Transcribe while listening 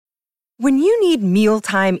When you need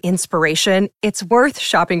mealtime inspiration, it's worth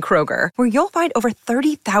shopping Kroger, where you'll find over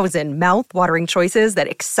 30,000 mouth-watering choices that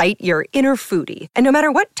excite your inner foodie. And no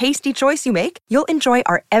matter what tasty choice you make, you'll enjoy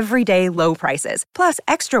our everyday low prices, plus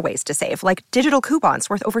extra ways to save, like digital coupons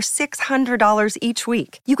worth over $600 each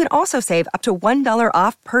week. You can also save up to $1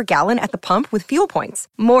 off per gallon at the pump with fuel points.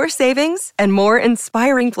 More savings and more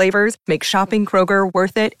inspiring flavors make shopping Kroger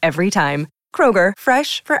worth it every time. Kroger,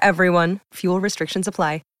 fresh for everyone. Fuel restrictions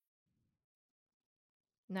apply.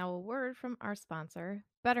 Now a word from our sponsor,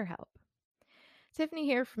 BetterHelp. Tiffany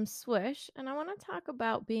here from Swish, and I want to talk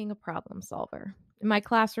about being a problem solver. In my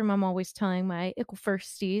classroom, I'm always telling my ickle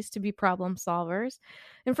firsties to be problem solvers.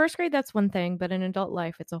 In first grade, that's one thing, but in adult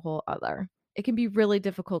life, it's a whole other. It can be really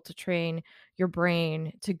difficult to train your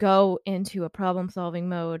brain to go into a problem-solving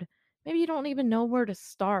mode. Maybe you don't even know where to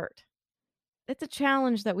start. It's a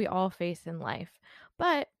challenge that we all face in life.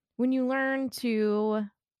 But when you learn to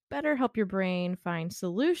better help your brain find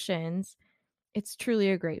solutions, it's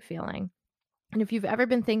truly a great feeling. And if you've ever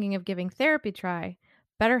been thinking of giving therapy a try,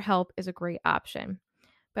 BetterHelp is a great option.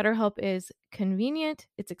 BetterHelp is convenient,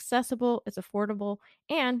 it's accessible, it's affordable,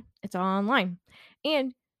 and it's all online.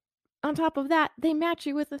 And on top of that, they match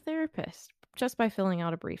you with a therapist just by filling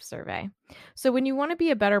out a brief survey. So when you want to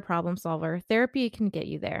be a better problem solver, therapy can get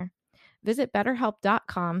you there. Visit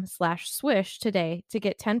betterhelp.com/swish today to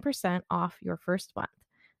get 10% off your first month.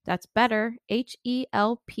 That's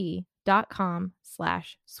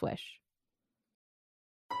betterhelp.com/swish.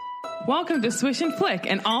 Welcome to Swish and Flick,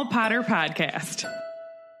 an all Potter podcast.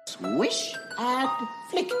 Swish and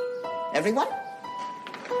flick. Everyone?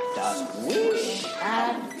 Swish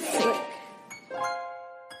and flick.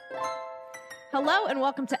 Hello and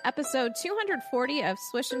welcome to episode 240 of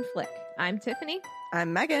Swish and Flick. I'm Tiffany.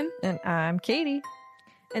 I'm Megan. And I'm Katie.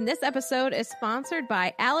 And this episode is sponsored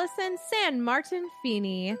by Allison San Martin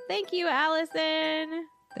Feeney. Thank you, Allison.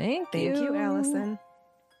 Thank you, Allison.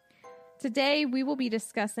 Today, we will be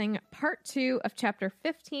discussing part 2 of chapter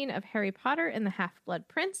 15 of Harry Potter and the Half-Blood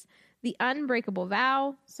Prince, The Unbreakable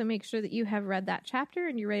Vow. So make sure that you have read that chapter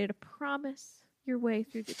and you're ready to promise your way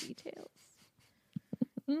through the details.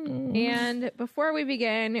 And before we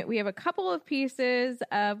begin, we have a couple of pieces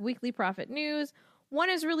of Weekly Prophet news. One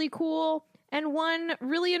is really cool, and one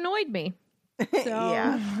really annoyed me. So,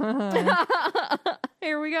 yeah.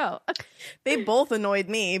 Here we go. They both annoyed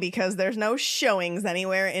me because there's no showings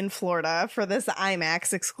anywhere in Florida for this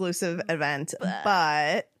IMAX exclusive event.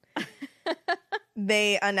 But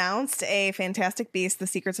they announced a Fantastic Beasts: The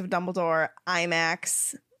Secrets of Dumbledore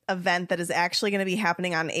IMAX event that is actually going to be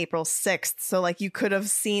happening on April 6th. So, like, you could have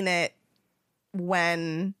seen it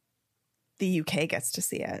when the UK gets to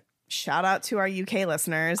see it. Shout out to our UK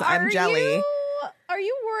listeners. I'm jelly. Are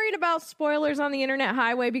you worried about spoilers on the internet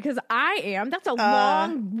highway? Because I am. That's a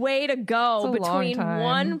long way to go between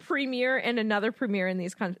one premiere and another premiere in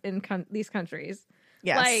these these countries.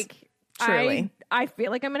 Yes, like, truly. I feel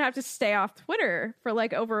like I'm gonna have to stay off Twitter for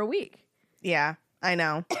like over a week. Yeah, I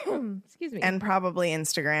know. Excuse me. And probably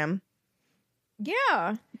Instagram.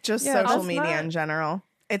 Yeah. Just social media in general.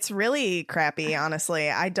 It's really crappy, honestly.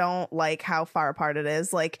 I don't like how far apart it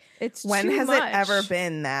is. Like, it's when too has much. it ever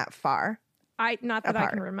been that far? Not that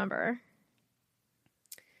apart. I can remember.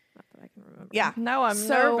 Yeah. Now I'm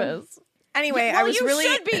nervous. Anyway, well, I was you really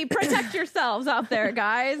should be. Protect yourselves out there,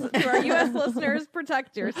 guys. To our U.S. listeners,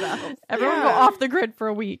 protect yourselves. Everyone go off the grid for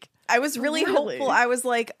a week. I was really hopeful. I was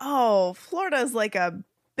like, oh, Florida's like a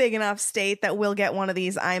big enough state that we'll get one of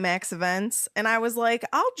these IMAX events. And I was like,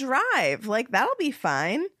 I'll drive. Like, that'll be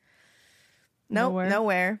fine. Nope,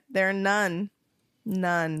 nowhere. There are none.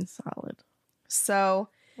 Solid. So,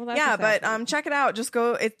 yeah, but check it out. Just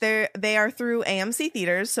go. They are through AMC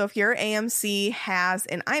theaters. So if your AMC has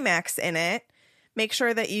an IMAX in it, make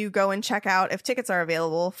sure that you go and check out if tickets are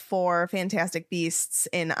available for Fantastic Beasts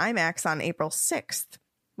in IMAX on April 6th,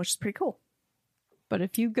 which is pretty cool. But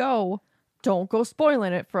if you go, don't go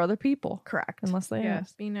spoiling it for other people. Correct. Unless they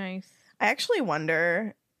ask. Be nice. I actually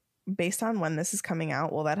wonder, based on when this is coming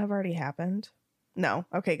out, will that have already happened? No.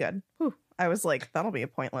 Okay, good. Whew. I was like, that'll be a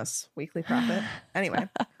pointless weekly profit. Anyway.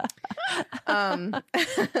 The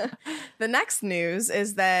next news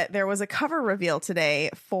is that there was a cover reveal today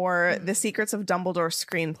for The Secrets of Dumbledore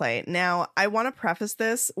screenplay. Now, I want to preface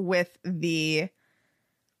this with the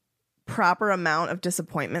proper amount of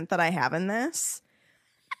disappointment that I have in this.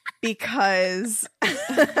 Because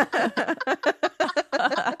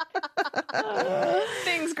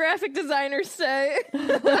things graphic designers say.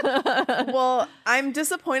 Well, I'm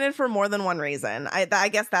disappointed for more than one reason. I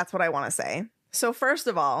guess that's what I want to say. So first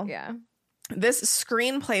of all, this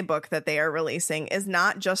screenplay book that they are releasing is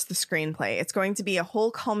not just the screenplay. It's going to be a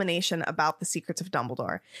whole culmination about the Secrets of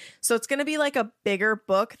Dumbledore. So it's going to be like a bigger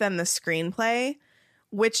book than the screenplay,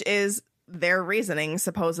 which is their reasoning,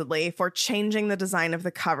 supposedly, for changing the design of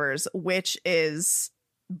the covers, which is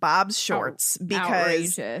Bob's shorts.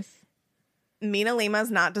 Because outrageous. Mina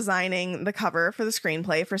Lima's not designing the cover for the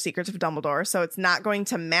screenplay for Secrets of Dumbledore, so it's not going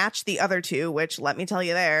to match the other two, which, let me tell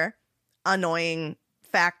you there, annoying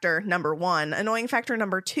factor number one. Annoying factor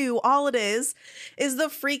number two, all it is the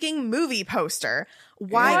freaking movie poster.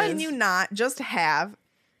 Why can you not just have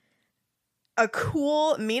a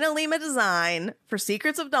cool Mina Lima design for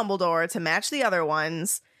Secrets of Dumbledore to match the other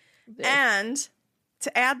ones? And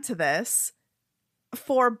to add to this,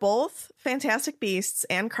 for both Fantastic Beasts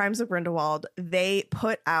and Crimes of Grindelwald, they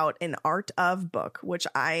put out an art of book, which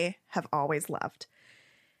I have always loved.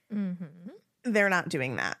 Mm-hmm. They're not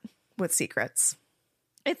doing that with Secrets.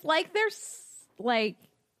 It's like there's like,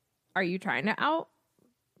 are you trying to out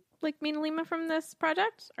like Mina Lima from this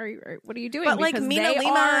project? Or what are you doing? But like Because Mina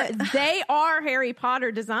Lima, they are Harry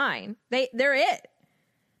Potter design. They're it,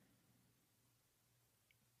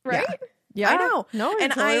 right? Yeah, I know. No, you're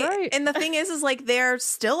and totally right. and the thing is like they're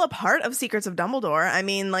still a part of Secrets of Dumbledore. I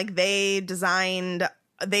mean, like they've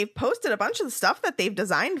posted a bunch of the stuff that they've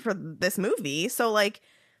designed for this movie. So like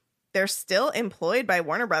they're still employed by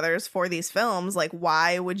Warner Brothers for these films. Like,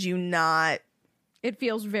 why would you not? It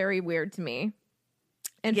feels very weird to me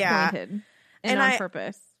and Yeah. pointed And on I-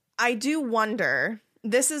 purpose. I do wonder.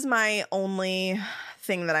 This is my only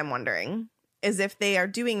thing that I'm wondering, is if they are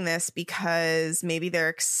doing this because maybe they're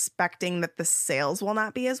expecting that the sales will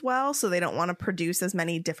not be as well, so they don't want to produce as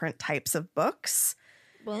many different types of books.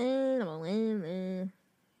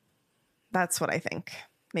 That's what I think.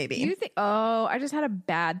 Maybe. Do you think? Oh, I just had a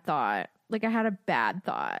bad thought. Like I had a bad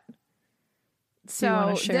thought. Do you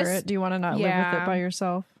want to share it? Do you want to not live with Yeah. it by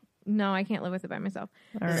yourself? No, I can't live with it by myself.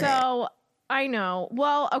 All right. So I know.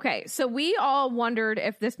 Well, okay. So we all wondered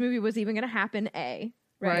if this movie was even going to happen. A,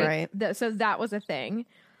 right? Right. So that was a thing.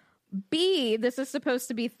 B, this is supposed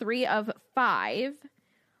to be 3 of 5.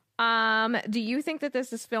 Do you think that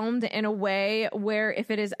this is filmed in a way where if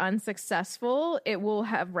it is unsuccessful, it will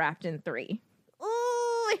have wrapped in 3?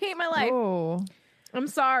 Oh, I hate my life. Oh, I'm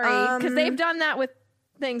sorry, because they've done that with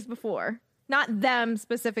things before. Not them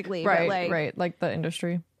specifically, but like like the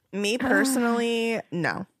industry. Me personally,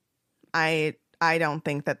 no. I don't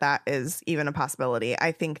think that is even a possibility.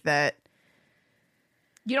 I think that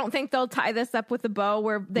you don't think they'll tie this up with a bow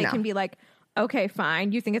where they No. can be like, okay,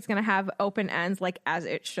 fine. You think it's going to have open ends like as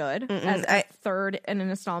it should, as a third in an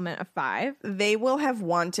installment of 5? they will have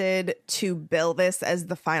wanted to bill this as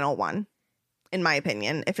the final one, in my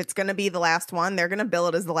opinion. If it's going to be the last one, they're going to bill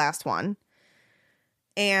it as the last one.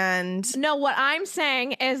 And No, what I'm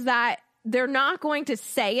saying is that they're not going to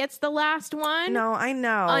say it's the last one. no, I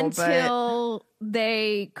know, Until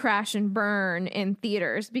they crash and burn in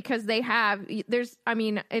theaters, because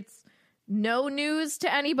it's no news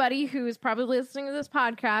to anybody who's probably listening to this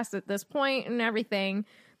podcast at this point and everything.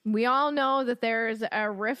 We all know that there's a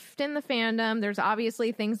rift in the fandom. There's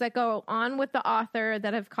obviously things that go on with the author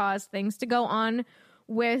that have caused things to go on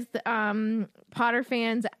with Potter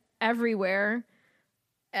fans everywhere.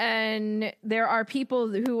 And there are people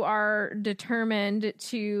who are determined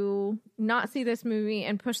to not see this movie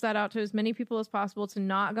and push that out to as many people as possible to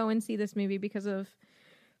not go and see this movie because of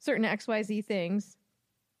certain XYZ things.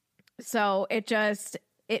 So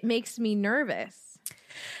it makes me nervous.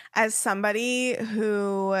 as somebody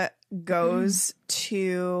who goes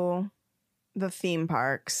to the theme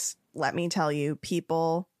parks, let me tell you,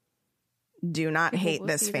 people do not People hate will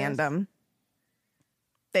this see this. fandom.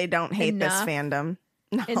 They don't hate this Enough. fandom.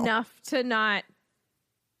 No. Enough to not,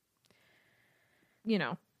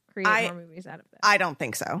 create more movies out of this. I don't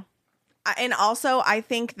think so. And also, I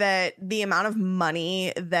think that the amount of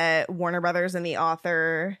money that Warner Brothers and the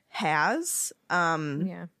author has,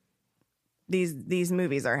 Yeah. these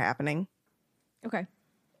movies are happening. Okay.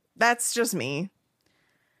 That's just me.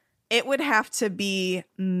 It would have to be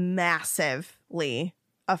massively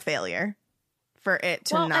a failure for it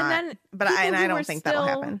to Well, not. and then but people I who don't were think that'll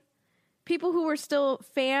still- happen. People who were still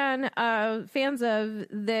fans of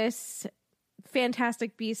this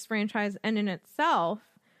Fantastic Beasts franchise and in itself,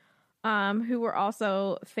 who were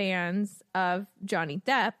also fans of Johnny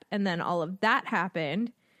Depp, and then all of that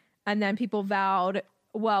happened, and then people vowed,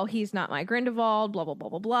 well, he's not my Grindelwald, blah blah blah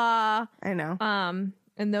blah blah. I know.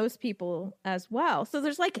 And those people as well. So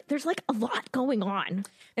there's like a lot going on,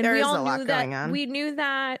 and There we is all a lot knew that. going on. We knew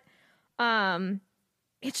that.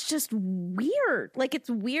 It's just weird. Like it's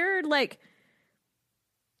weird. Like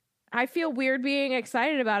I feel weird being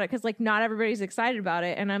excited about it because, like, not everybody's excited about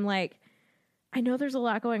it. And I'm like, I know there's a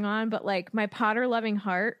lot going on, but, like, my Potter loving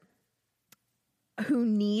heart who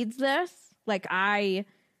needs this, like, I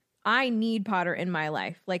need Potter in my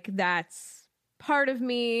life. Like, that's part of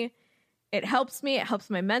me. It helps me. It helps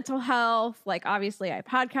my mental health. Like, obviously, I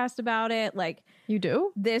podcast about it. Like, You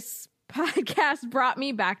do? this podcast brought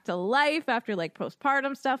me back to life after, like,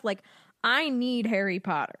 postpartum stuff. Like, I need Harry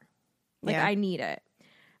Potter. Like, Yeah. I need it.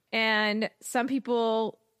 And some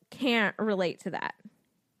people can't relate to that.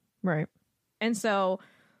 Right. And so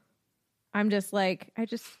I'm just like, I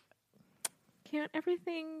just can't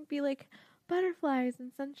everything be like butterflies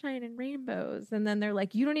and sunshine and rainbows. And then they're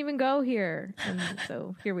like, you don't even go here. And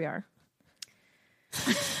so here we are.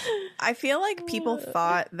 I feel like people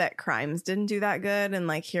thought that Crimes didn't do that good, and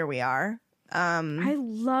like here we are. I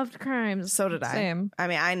loved Crimes. So did I. Same. I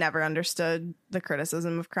mean, I never understood the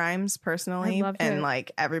criticism of Crimes personally. I loved and it.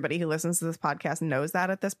 like everybody who listens to this podcast knows that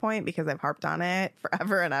at this point because I've harped on it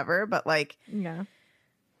forever and ever. But like, Yeah.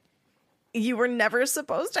 you were never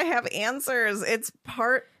supposed to have answers. It's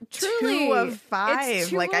part Truly. 2 of 5. It's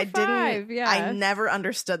 2 like of I didn't 5, yeah. I never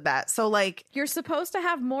understood that. So like, You're supposed to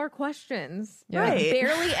have more questions. Yeah. Like, Right.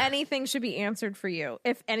 barely anything should be answered for you,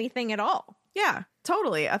 if anything at all. yeah,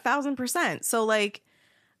 totally. 1,000%. So like,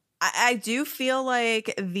 I do feel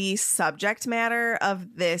like the subject matter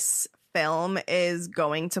of this film is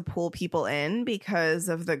going to pull people in because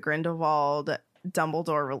of the Grindelwald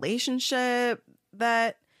Dumbledore relationship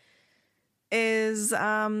that is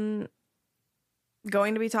going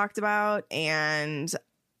to be talked about. And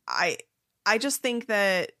I just think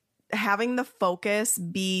that having the focus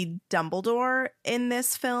be Dumbledore in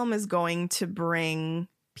this film is going to bring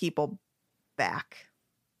people back.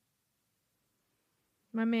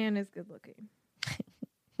 My man is good looking.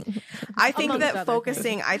 I think Amongst that other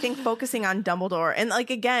focusing on Dumbledore, and like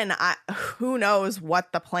again, who knows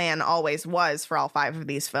what the plan always was for all 5 of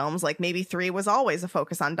these films. Like maybe 3 was always a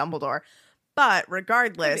focus on Dumbledore, but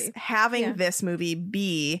regardless, Maybe. having Yeah. this movie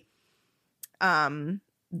be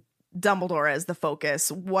Dumbledore as the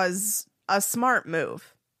focus was a smart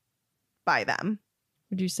move by them.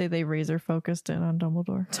 Would you say they razor focused in on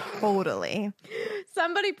Dumbledore? Totally.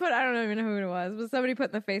 Somebody put, I don't even know who it was, but somebody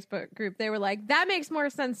put in the Facebook group, they were like, that makes more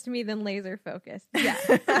sense to me than laser focused. Yeah.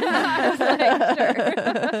 I was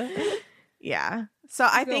like, sure. Yeah. So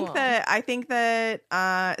I Go think on.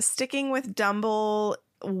 that sticking with Dumble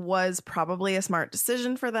was probably a smart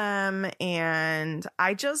decision for them, and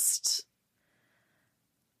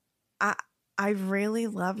I really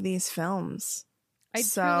love these films. I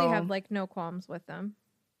So- truly have like no qualms with them.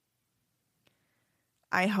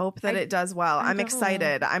 I hope that I- it does well. I I'm don't.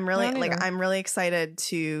 excited. I'm really I don't either. I'm really excited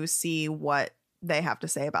to see what they have to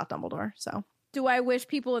say about Dumbledore. So Do I wish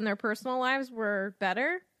people in their personal lives were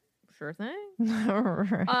better? Sure thing.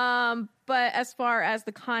 Right. But as far as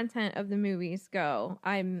the content of the movies go,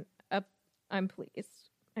 I'm pleased.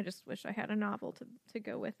 I just wish I had a novel to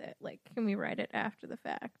go with it. Like, can we write it after the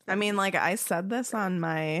fact? I mean, like I said this on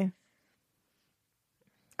my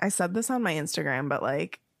Instagram, but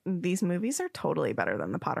like these movies are totally better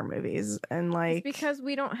than the Potter movies, and It's like because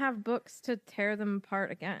we don't have books to tear them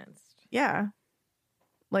apart against. yeah,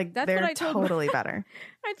 like That's what they're I told totally better.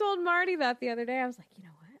 I told Marty that the other day. I was like, you know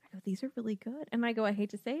what? I go, these are really good. And I go, I hate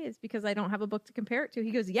to say it's because I don't have a book to compare it to. He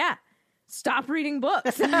goes, yeah, stop reading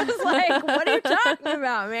books. I was like, what are you talking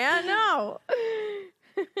about, man? No.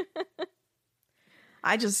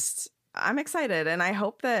 I'm excited, and I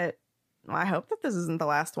hope that this isn't the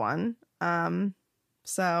last one.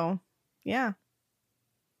 So yeah.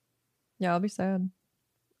 Yeah, I'll be sad.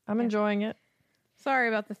 I'm Yeah. enjoying it. Sorry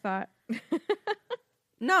about the thought.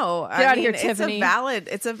 No, Get out of here, it's Tiffany.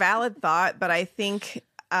 it's a valid thought, but I think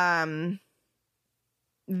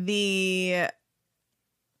the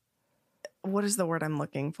what is the word I'm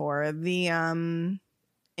looking for? The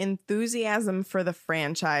enthusiasm for the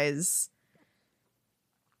franchise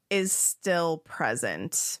is still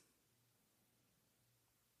present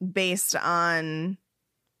based on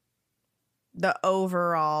the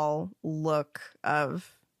overall look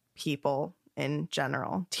of people in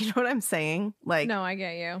general. Do you know what I'm saying? Like, No, I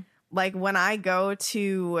get you. like when I go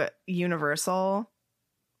to Universal,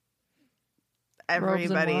 everybody's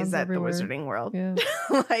wands at everywhere. the Wizarding World. Yeah.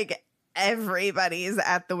 Like everybody's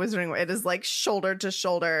at the Wizarding World. It is like shoulder to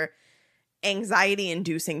shoulder, anxiety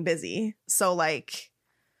inducing busy. So like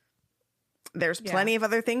there's Yeah. plenty of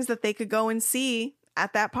other things that they could go and see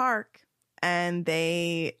at that park. And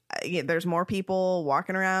there's more people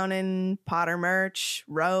walking around in Potter merch,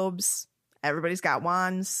 robes. Everybody's got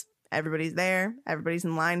wands. Everybody's there. Everybody's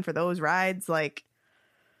in line for those rides. Like,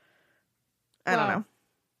 I don't Well, know.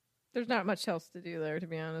 There's not much else to do there, to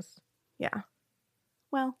be honest. Yeah.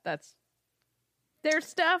 Well, There's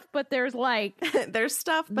stuff, but there's like there's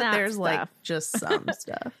stuff, but Not there's like stuff. just some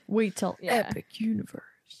stuff. Wait till Yeah. Epic Universe.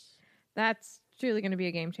 that's truly going to be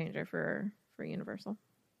a game changer for Universal.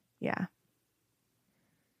 Yeah.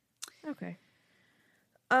 Okay.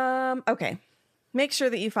 Okay. Make sure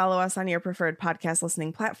that you follow us on your preferred podcast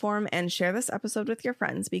listening platform and share this episode with your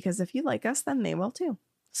friends, because if you like us, then they will too.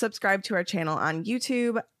 Subscribe to our channel on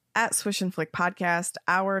YouTube at Swish and Flick Podcast.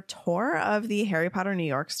 Our tour of the Harry Potter New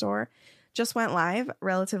York store just went live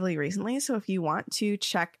relatively recently. So if you want to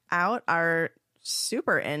check out our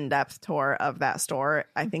super in-depth tour of that store,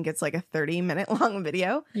 I think it's like a 30-minute long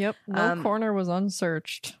video. Yep. No corner was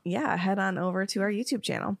unsearched. Yeah, head on over to our YouTube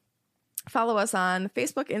channel. Follow us on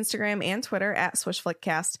Facebook, Instagram, and Twitter at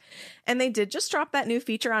SwishFlickCast. And they did just drop that new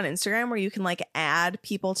feature on Instagram where you can like add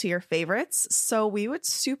people to your favorites. So we would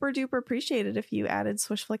super duper appreciate it if you added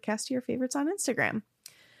SwishFlickCast to your favorites on Instagram.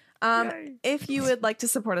 If you would like to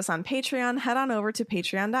support us on Patreon, head on over to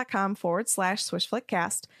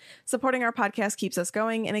patreon.com/SwishFlickCast. Supporting our podcast keeps us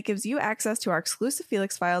going, and it gives you access to our exclusive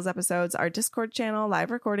Felix Files episodes, our Discord channel,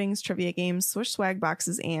 live recordings, trivia games, Swish swag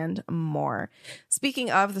boxes, and more.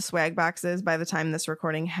 Speaking of the swag boxes, by the time this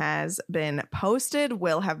recording has been posted,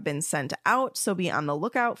 will have been sent out, so be on the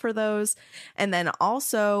lookout for those. And then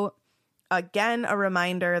also, again, a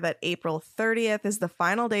reminder that April 30th is the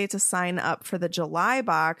final day to sign up for the July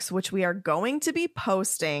box, which we are going to be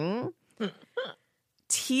posting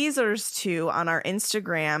teasers to on our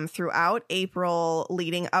Instagram throughout April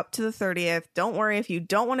leading up to the 30th. Don't worry, if you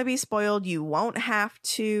don't want to be spoiled, you won't have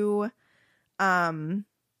to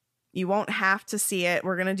see it.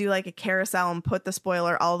 We're going to do like a carousel and put the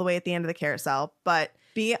spoiler all the way at the end of the carousel, but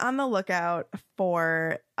be on the lookout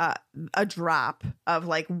for a drop of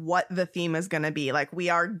like what the theme is going to be. Like, we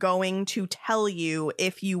are going to tell you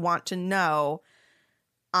if you want to know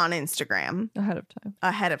on Instagram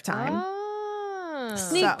Ahead of time. Oh.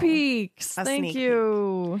 Sneak So, peeks. a Thank sneak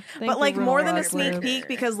you. but like more than a sneak peek,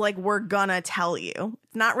 because like we're gonna tell you.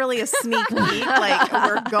 It's not really a sneak peek. Like,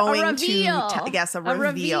 we're going reveal. to yes, a reveal.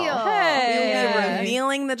 reveal. We'll Hey. be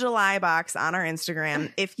revealing the July box on our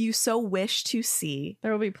Instagram if you so wish to see.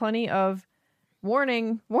 There will be plenty of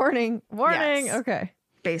warning. Yes. Okay.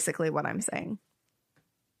 Basically what I'm saying.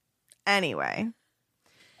 Anyway,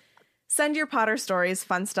 send your Potter stories,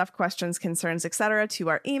 fun stuff, questions, concerns, etc. to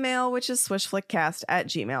our email, which is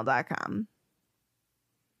swishflickcast@gmail.com.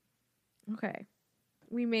 Okay.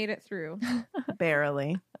 We made it through.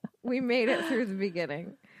 Barely. We made it through the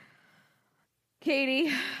beginning.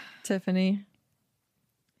 Katie, Tiffany.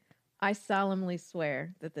 I solemnly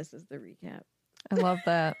swear that this is the recap. I love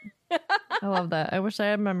that. I love that. I wish I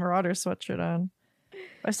had my Marauder sweatshirt on.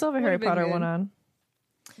 I still have a Would've Harry been Potter good. one on.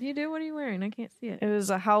 You do? What are you wearing? I can't see it. It is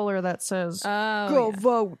a howler that says, Oh, go yeah.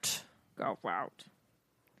 vote. Go out.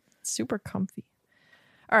 Super comfy.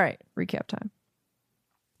 All right, recap time.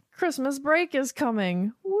 Christmas break is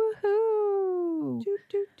coming. Woohoo!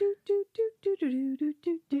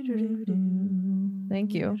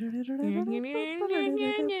 Thank you. Look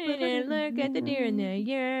at the deer in the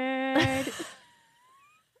yard.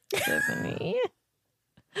 Tiffany.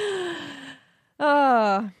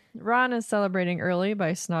 Ron is celebrating early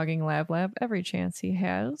by snogging Lab every chance he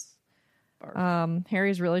has.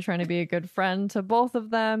 Harry's really trying to be a good friend to both of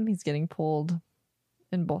them. He's getting pulled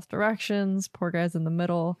in both directions. Poor guy's in the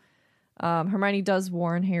middle. Hermione does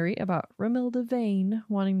warn Harry about Romilda Vane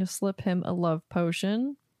wanting to slip him a love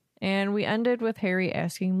potion. And we ended with Harry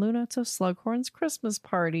asking Luna to Slughorn's Christmas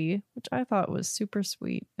party, which I thought was super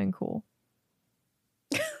sweet and cool.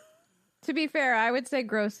 To be fair, I would say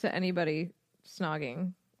gross to anybody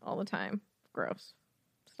snogging all the time. Gross.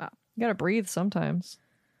 Stop. You gotta breathe sometimes.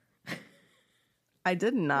 I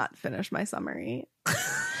did not finish my summary. All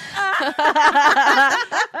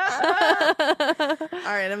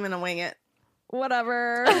right, I'm gonna wing it.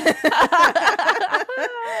 Whatever.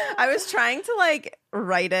 I was trying to like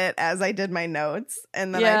write it as I did my notes,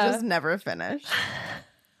 and then Yeah. I just never finished.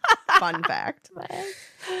 Fun fact.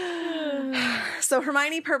 So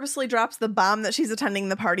Hermione purposely drops the bomb that she's attending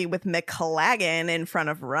the party with McLaggen in front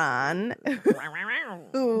of Ron.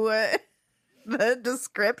 Who the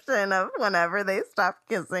description of whenever they stop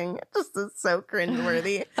kissing just is so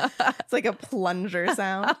cringeworthy. It's like a plunger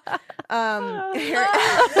sound. This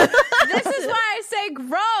is why I say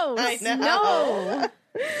gross. I know. No.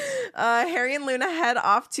 Harry and Luna head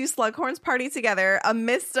off to Slughorn's party together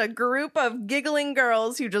amidst a group of giggling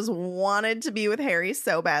girls who just wanted to be with Harry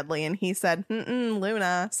so badly. And he said,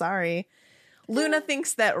 Luna, sorry. Luna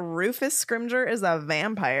thinks that Rufus Scrimgeour is a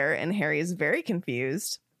vampire, and Harry is very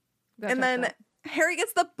confused. That and checks then out. Harry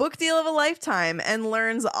gets the book deal of a lifetime and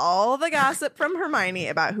learns all the gossip from Hermione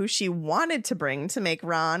about who she wanted to bring to make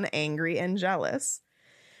Ron angry and jealous.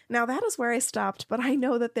 Now, that is where I stopped, but I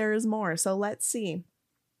know that there is more, so let's see.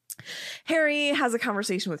 Harry has a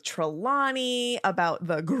conversation with Trelawney about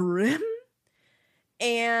the Grim,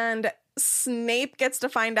 and Snape gets to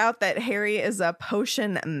find out that Harry is a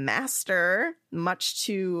potion master, much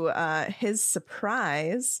to his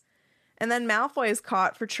surprise. And then Malfoy is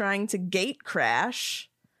caught for trying to gate crash.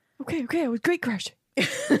 Okay, it was great crash.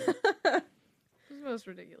 This is the most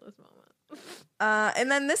ridiculous moment.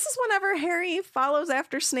 And then this is whenever Harry follows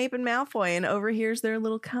after Snape and Malfoy and overhears their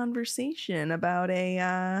little conversation about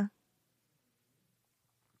a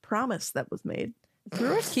promise that was made.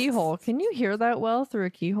 Through a keyhole. Can you hear that well through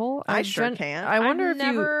a keyhole? I sure can. I wonder I've if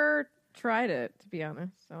never tried it, to be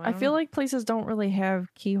honest. So I feel like places don't really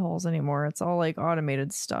have keyholes anymore. It's all like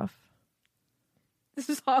automated stuff. this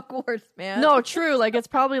is Hogwarts, man. No, true. Like it's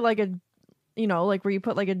probably like a, you know, like where you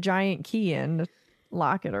put like a giant key in to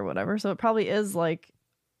lock it or whatever. So it probably is like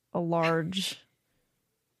a large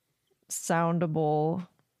soundable.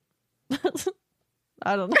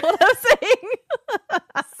 I don't know what I'm saying.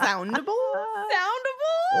 Soundable?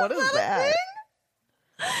 Soundable? What is that?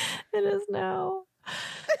 It is now.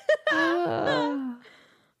 I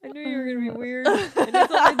knew you were going to be weird. And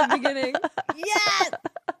it's only the beginning. Yes!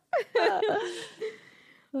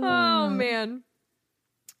 Oh, man.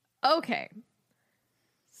 Okay.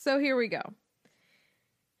 So here we go.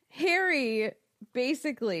 Harry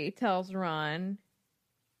basically tells Ron,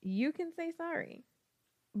 you can say sorry.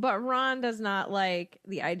 But Ron does not like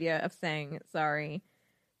the idea of saying sorry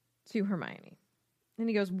to Hermione. And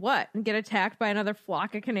he goes, what? And get attacked by another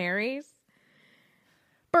flock of canaries?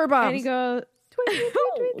 Bird bombs. And he goes,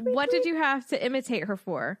 what did you have to imitate her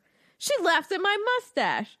for? She laughed at my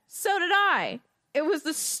mustache. So did I. It was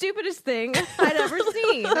the stupidest thing I'd ever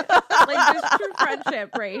seen. Like, there's true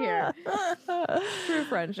friendship right here. True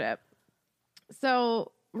friendship.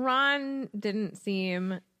 So Ron didn't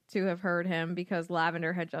seem to have heard him because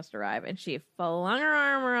Lavender had just arrived and she flung her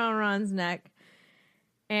arm around Ron's neck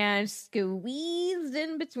and squeezed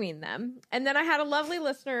in between them. And then I had a lovely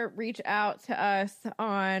listener reach out to us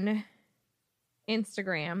on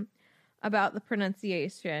Instagram about the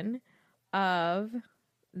pronunciation of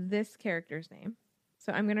this character's name.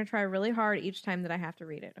 So I'm going to try really hard each time that I have to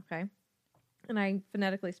read it, okay? And I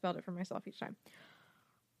phonetically spelled it for myself each time.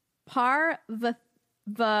 Parvati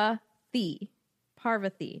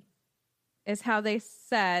is how they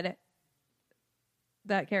said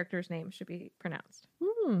that character's name should be pronounced.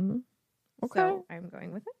 Okay. So I'm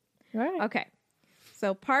going with it. All right. Okay.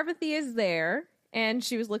 So Parvati is there, and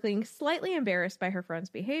she was looking slightly embarrassed by her friend's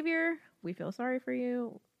behavior. We feel sorry for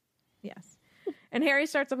you. Yes. And Harry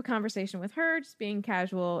starts up a conversation with her, just being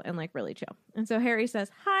casual and like really chill. And so Harry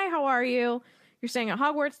says, hi, how are you? You're staying at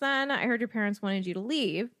Hogwarts then? I heard your parents wanted you to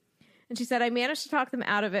leave. And she said, I managed to talk them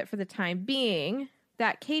out of it for the time being.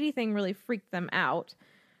 That Katie thing really freaked them out,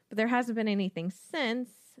 but there hasn't been anything since.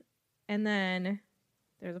 And then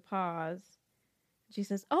there's a pause. She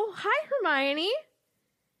says, oh, hi, Hermione.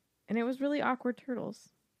 And it was really awkward turtles.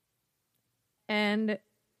 And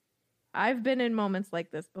I've been in moments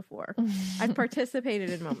like this before. I've participated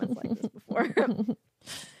in moments like this before.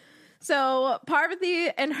 So Parvati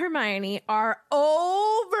and Hermione are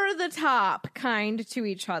over the top kind to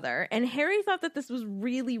each other. And Harry thought that this was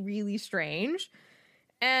really, really strange.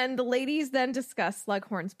 And the ladies then discuss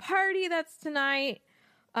Slughorn's party that's tonight.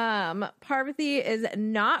 Parvati is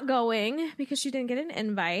not going because she didn't get an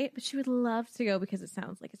invite, but she would love to go because it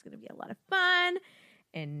sounds like it's going to be a lot of fun.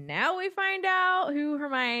 And now we find out who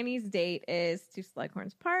Hermione's date is to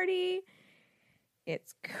Slughorn's party.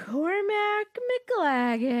 It's Cormac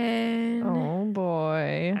McLaggen. Oh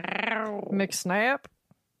boy. McSnap.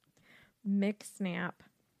 McSnap.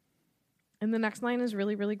 And the next line is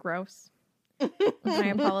really, really gross.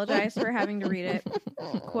 I apologize for having to read it.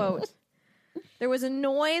 Quote, there was a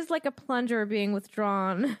noise like a plunger being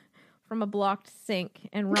withdrawn from a blocked sink,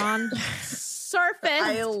 and Ron surfaced.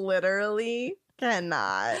 I literally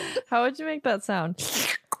cannot. How would you make that sound?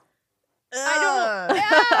 I don't know.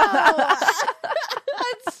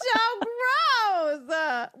 That's so gross.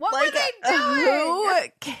 What Like, were they doing? who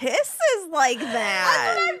kisses like that?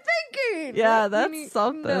 That's what I'm thinking. Yeah, that's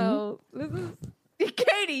something. No, this is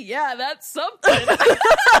Katie. Yeah, that's something.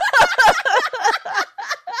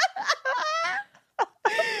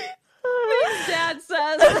 His dad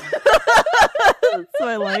says. That's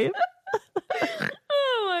my life.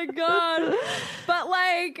 Oh my god. But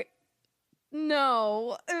like,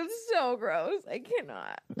 no, it's so gross. gross. I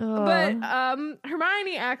cannot. Ugh. But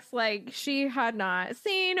Hermione acts like she had not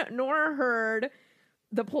seen nor heard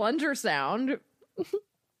the plunger sound.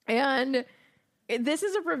 And this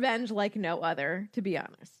is a revenge like no other, to be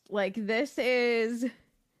honest. Like, this is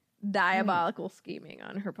diabolical scheming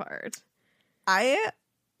on her part. I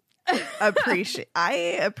appreciate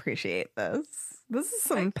this. This is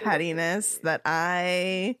some pettiness that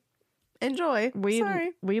I enjoy.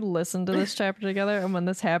 Sorry. We listened to this chapter together, and when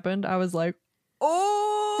this happened, I was like,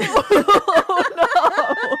 Oh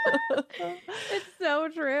no. It's so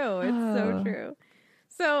true. It's so true.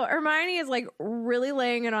 So Hermione is like really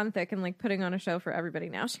laying it on thick and like putting on a show for everybody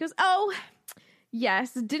now. She goes, "Oh,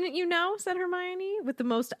 yes, didn't you know?" said Hermione with the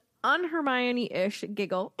most un-Hermione-ish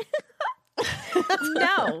giggle.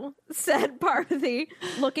 "No," said Parvati,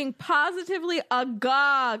 looking positively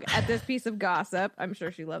agog at this piece of gossip. I'm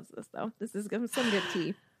sure she loves this, though. This is some good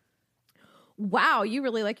tea. "Wow, you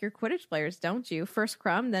really like your Quidditch players, don't you? First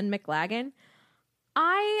Crumb, then McLaggen."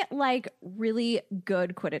 "I like really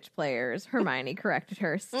good Quidditch players," Hermione corrected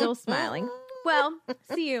her, still smiling. "Well,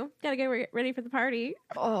 see you. Gotta get ready for the party."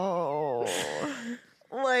 Oh.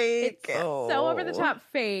 Like, It's so over the top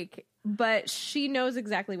fake, but she knows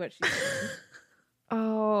exactly what she's doing.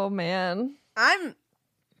 oh, man.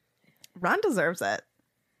 Ron deserves it.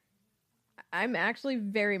 I'm actually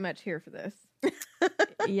very much here for this.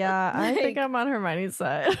 Yeah, I think I'm on Hermione's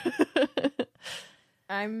side.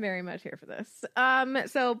 I'm very much here for this.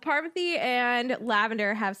 So Parvati and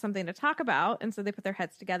Lavender have something to talk about, and so they put their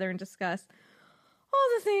heads together and discuss all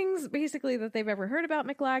the things basically that they've ever heard about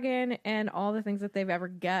McLaggen and all the things that they've ever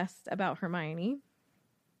guessed about Hermione.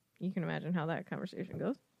 You can imagine how that conversation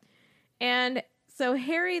goes. And so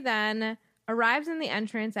Harry then arrives in the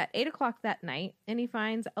entrance at 8 o'clock that night, and he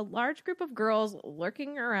finds a large group of girls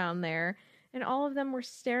lurking around there, and all of them were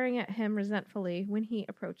staring at him resentfully when he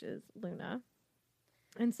approaches Luna.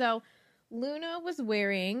 And so Luna was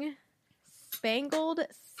wearing spangled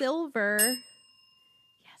silver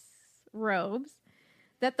robes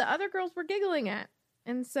that the other girls were giggling at.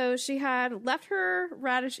 And so she had left her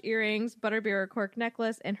radish earrings, butterbeer cork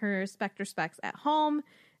necklace, and her specter specs at home.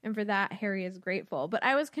 And for that, Harry is grateful. But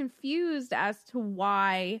I was confused as to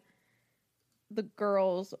why the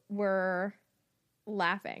girls were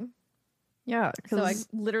laughing. Yeah, So I because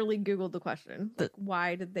literally Googled the question. Like,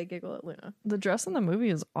 why did they giggle at Luna? the dress in the movie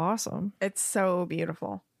is awesome. It's so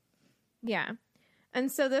beautiful. Yeah. And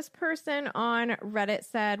so this person on Reddit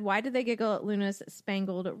said, "Why did they giggle at Luna's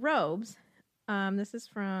spangled robes?" This is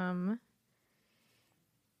from...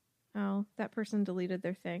 Oh, that person deleted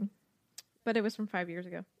their thing. But it was from 5 years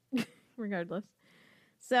ago. Regardless.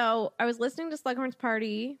 So I was listening to Slughorn's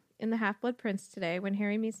party in the Half-Blood Prince today when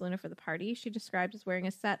Harry meets Luna for the party. She described as wearing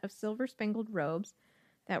a set of silver-spangled robes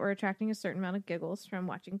that were attracting a certain amount of giggles from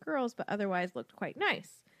watching girls, but otherwise looked quite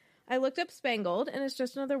nice. I looked up spangled, and it's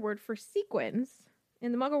just another word for sequins.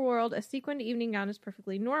 In the Muggle world, a sequined evening gown is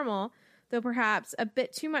perfectly normal, though perhaps a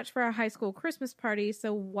bit too much for a high school Christmas party,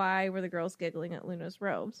 so why were the girls giggling at Luna's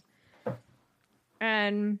robes?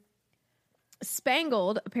 And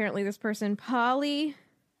spangled, apparently this person,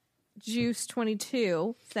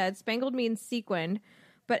 Polyjuice22, said spangled means sequined,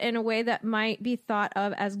 but in a way that might be thought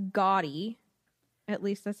of as gaudy. At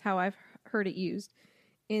least that's how I've heard it used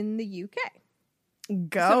in the UK.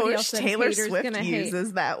 Gauche. Taylor haters Swift gonna hate.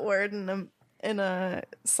 uses that word in a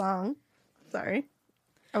song. Sorry.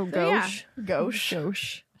 Oh, So, yeah. gauche. Gauche.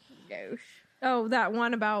 Gauche. Gosh. Oh, that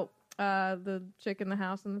one about the chick in the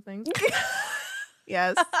house and the things.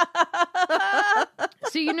 Yes.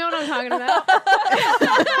 So you know what I'm talking about.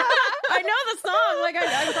 I know the song. Like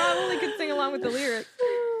I probably could sing along with the lyrics.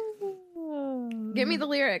 Give me the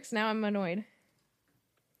lyrics. Now I'm annoyed.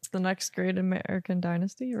 It's the next great American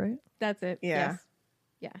dynasty, right? That's it. Yeah. Yes.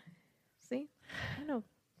 Yeah. See? I know.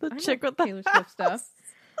 The I chick know with the Taylor Swift stuff.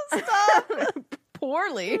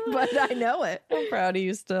 Poorly, but I know it. I'm proud of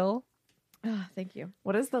you still. Oh, thank you.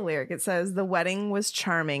 What is the lyric? It says, "The wedding was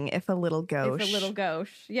charming, if a little gauche." If a little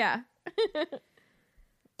gauche. Yeah.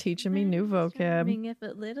 Teaching me new vocab. Charming if a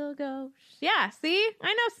little gauche. Yeah, see?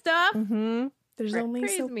 I know stuff. Mm-hmm. There's only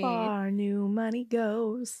praise so me. far new money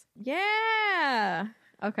goes. Yeah.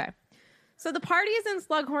 Okay. So the party is in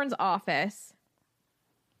Slughorn's office.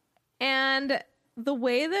 And the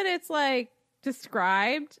way that it's like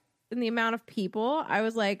described in the amount of people, I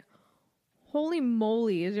was like, holy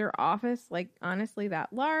moly, is your office like honestly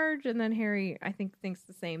that large? And then Harry, I think, thinks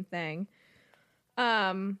the same thing.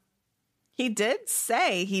 He did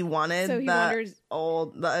say he wanted So he wonders-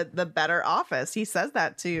 the better office. He says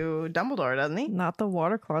that to Dumbledore, doesn't he? Not the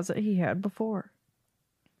water closet he had before.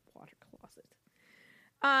 Water closet.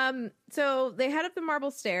 So they head up the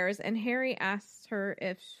marble stairs, and Harry asks her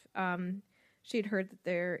if she'd heard that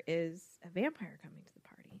there is a vampire coming to the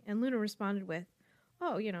party. And Luna responded with,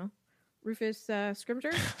 "Oh, Rufus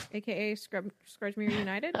Scrimgeour, a.k.a. Scrudgemere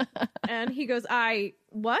United." And he goes,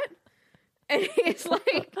 what? And he's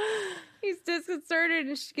like, he's disconcerted,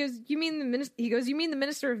 and she goes, "You mean the minister?" He goes, "You mean the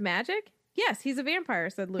Minister of Magic?" "Yes, he's a vampire,"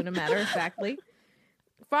 said Luna matter-of-factly.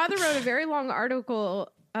 Father wrote a very long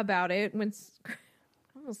article about it when...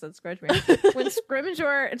 almost said Scrudgemere. When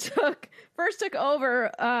Scrimgeour first took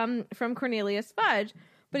over from Cornelius Fudge,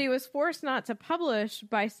 but he was forced not to publish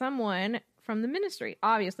by someone from the ministry.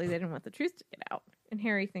 Obviously, they didn't want the truth to get out. And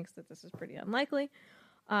Harry thinks that this is pretty unlikely,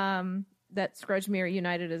 that Scrudgemere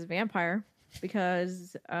United is a vampire,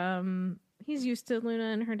 because he's used to Luna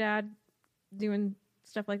and her dad doing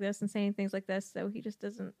stuff like this and saying things like this, so he just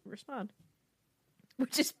doesn't respond.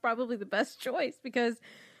 Which is probably the best choice, because I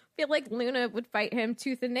feel like Luna would fight him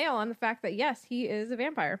tooth and nail on the fact that, yes, he is a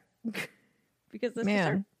vampire. Because this is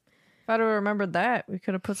her. If I'd have remembered that, we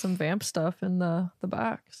could have put some vamp stuff in the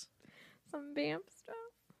box. Some vamp stuff?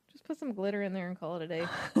 Just put some glitter in there and call it a day.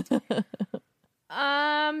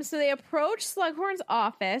 So they approached Slughorn's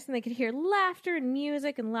office, and they could hear laughter and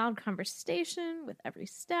music and loud conversation with every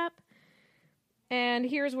step. And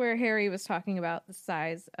here's where Harry was talking about the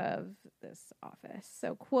size of this office.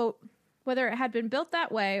 So, quote, "Whether it had been built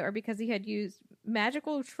that way or because he had used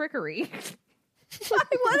magical trickery." What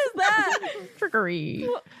is that? Trickery.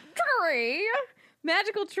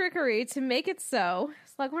 Magical trickery to make it so.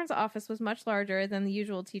 Slughorn's office was much larger than the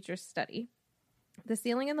usual teacher's study. The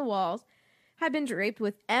ceiling and the walls had been draped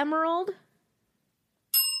with emerald,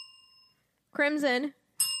 crimson,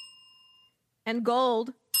 and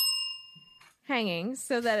gold hangings,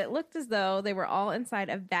 so that it looked as though they were all inside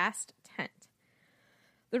a vast tent.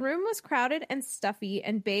 The room was crowded and stuffy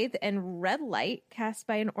and bathed in red light cast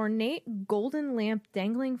by an ornate golden lamp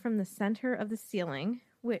dangling from the center of the ceiling,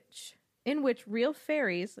 in which real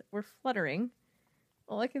fairies were fluttering.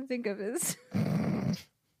 All I can think of is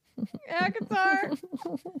Akatar.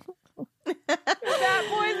 Fat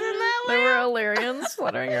boys in that There were lamp. Illyrians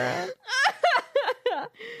fluttering around.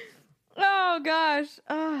 Oh gosh.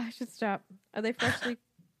 Oh, I should stop. Are they freshly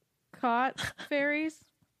caught fairies?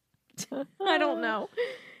 I don't know.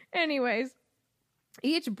 Anyways,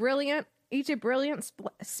 each a brilliant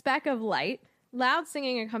speck of light, loud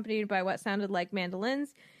singing accompanied by what sounded like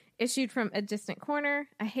mandolins, issued from a distant corner.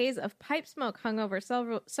 A haze of pipe smoke hung over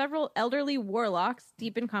several elderly warlocks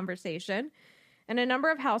deep in conversation, and a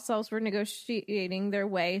number of house elves were negotiating their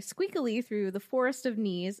way squeakily through the forest of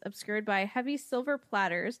knees, obscured by heavy silver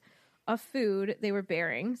platters of food they were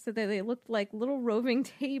bearing, so that they looked like little roving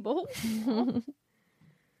tables.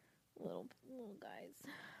 little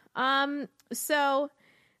guys. So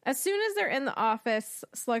as soon as they're in the office,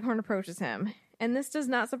 Slughorn approaches him, and this does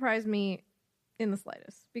not surprise me in the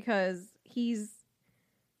slightest, because he's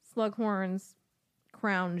Slughorn's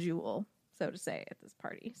crown jewel, so to say, at this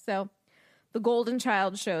party. So the golden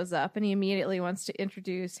child shows up, and he immediately wants to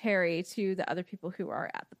introduce Harry to the other people who are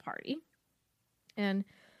at the party. And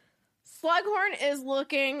Slughorn is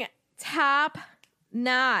looking top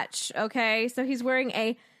notch, okay? So he's wearing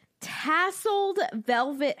a tasseled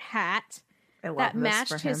velvet hat that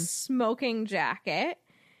matched his smoking jacket.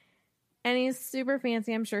 And he's super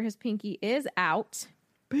fancy. I'm sure his pinky is out.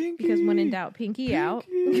 Pinky. Because when in doubt, pinky out.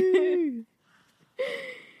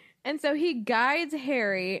 And so he guides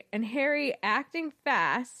Harry, and Harry, acting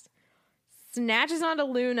fast, snatches onto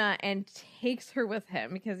Luna and takes her with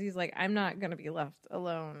him, because he's like, I'm not going to be left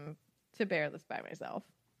alone to bear this by myself.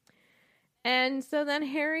 And so then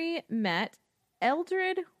Harry met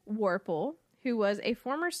Eldred Warple, who was a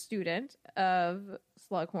former student of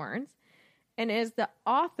Slughorn's and is the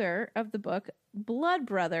author of the book Blood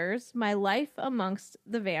Brothers, My Life Amongst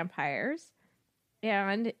the Vampires.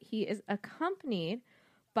 And he is accompanied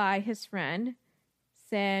by his friend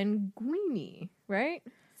Sanguini, right?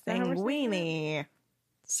 Sanguini.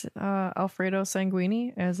 Alfredo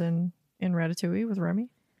Sanguini, as in Ratatouille with Remy.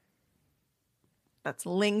 That's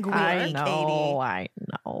linguini, I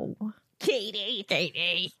know. Katie.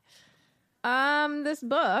 This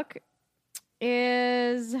book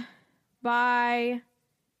is by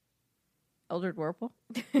Eldred Warple.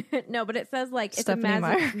 No, but it says like it's Stephanie a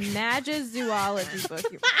Meyer. magizoology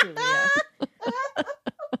book. It truly is.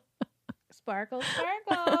 Sparkle.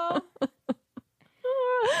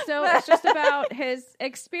 So it's just about his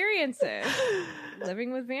experiences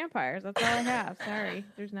living with vampires. That's all I have. Sorry,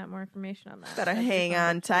 there's not more information on that. Better hang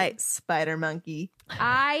on tight, spider monkey.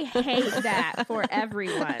 I hate that for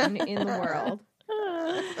everyone in the world.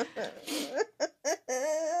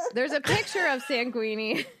 There's a picture of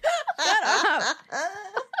Sanguini. Shut up.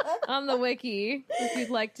 On the wiki, if you'd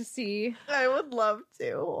like to see I would love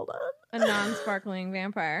to. Hold on. a non-sparkling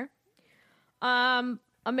vampire.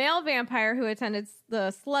 A male vampire who attended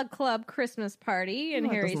the Slug Club Christmas party in Oh,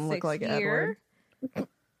 it Harry's doesn't look sixth like year.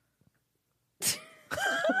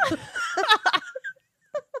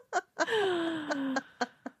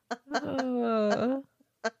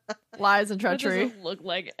 Lies and That treachery. doesn't look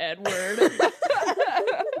like Edward.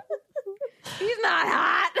 He's not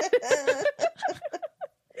hot.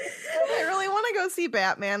 I really want to go see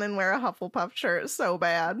Batman and wear a Hufflepuff shirt so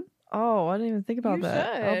bad. Oh, I didn't even think about You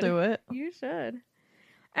that. I'll should. do it. You should.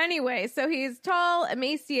 Anyway, so he's tall,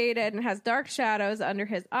 emaciated, and has dark shadows under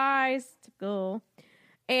his eyes. Typical.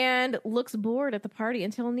 And looks bored at the party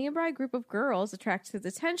until a nearby group of girls attracts his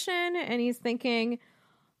attention, and he's thinking,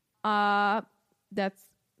 that's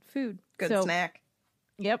food. Good So- snack.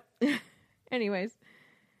 Yep. Anyways.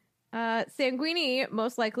 Sanguini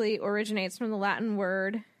most likely originates from the Latin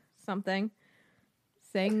word something.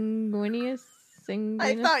 Sanguineous? I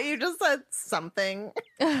Sanguinous? thought you just said something.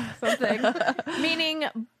 Something. Meaning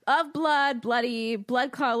of blood, bloody,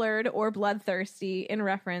 blood-colored, or bloodthirsty in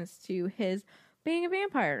reference to his being a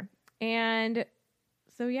vampire. And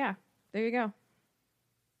so, yeah, there you go.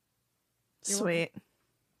 You're Sweet.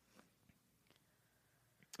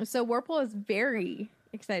 So Warple is very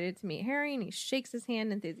excited to meet Harry, and he shakes his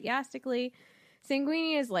hand enthusiastically.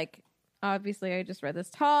 Sanguini is like, obviously, I just read this,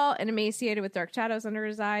 tall and emaciated with dark shadows under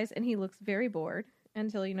his eyes, and he looks very bored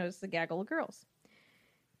until he notices a gaggle of girls.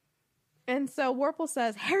 And so Warple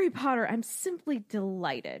says, Harry Potter, I'm simply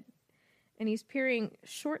delighted. And he's peering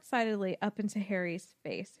short-sightedly up into Harry's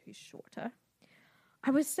face. He's shorter. I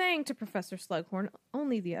was saying to Professor Slughorn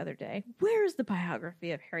only the other day, where is the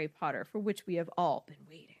biography of Harry Potter for which we have all been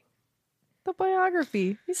waiting? The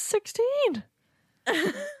biography. He's 16.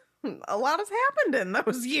 A lot has happened in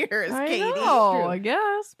those years, I Katie. know, I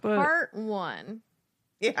guess. But Part 1.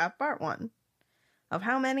 Yeah, part 1. Of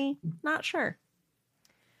how many? Not sure.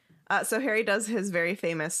 So Harry does his very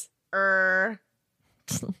famous, were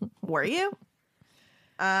you?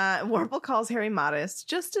 Warple calls Harry modest,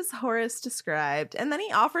 just as Horace described, and then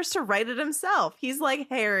he offers to write it himself. He's like,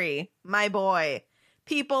 Harry, my boy,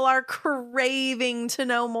 people are craving to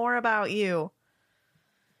know more about you.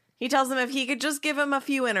 He tells him if he could just give him a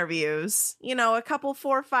few interviews, you know, a couple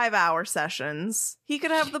 4 or 5 hour sessions, he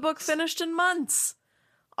could have the book finished in months,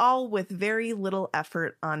 all with very little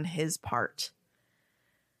effort on his part.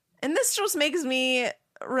 And this just makes me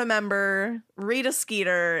remember Rita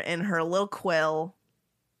Skeeter in her little quill.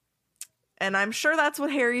 And I'm sure that's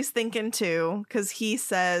what Harry's thinking too, because he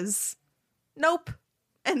says, nope,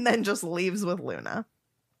 and then just leaves with Luna.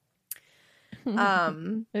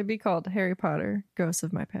 it'd be called Harry Potter, Ghosts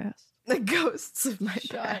of My Past. The ghosts of my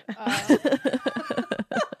Shut past. up.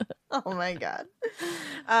 Oh my god.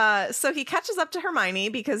 So he catches up to Hermione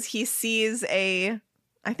because he sees I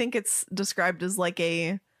think it's described as like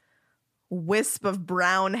a wisp of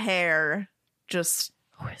brown hair. Just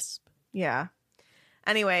Wisp. yeah.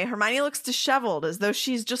 Anyway, Hermione looks disheveled as though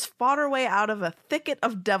she's just fought her way out of a thicket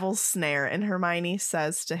of devil's snare, and Hermione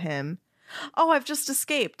says to him, oh, I've just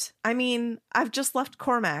escaped. I mean, I've just left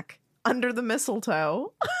Cormac under the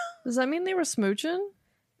mistletoe. Does that mean they were smooching?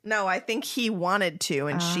 No, I think he wanted to,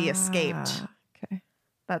 and she escaped. Ah, okay.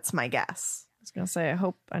 That's my guess. I was going to say,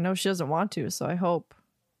 I know she doesn't want to, so I hope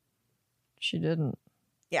she didn't.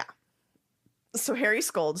 Yeah. So Harry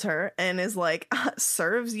scolds her and is like,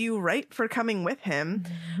 serves you right for coming with him.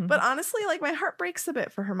 But honestly, like, my heart breaks a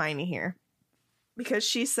bit for Hermione here. Because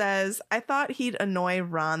she says, I thought he'd annoy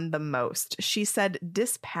Ron the most. She said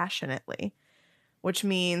dispassionately. Which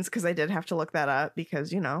means, because I did have to look that up,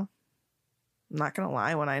 because, you know, I'm not going to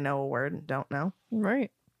lie when I know a word and don't know.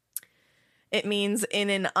 Right. It means in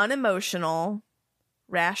an unemotional,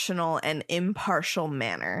 rational, and impartial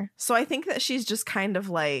manner. So I think that she's just kind of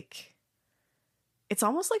like, it's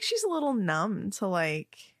almost like she's a little numb to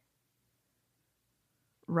like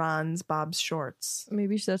Ron's Bob's shorts.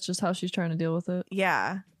 Maybe that's just how she's trying to deal with it.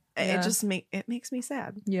 Yeah. Yeah. It just makes me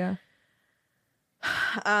sad. Yeah.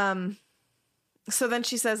 So then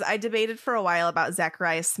she says, I debated for a while about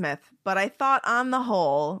Zachariah Smith, but I thought on the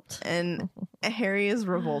whole, and Harry is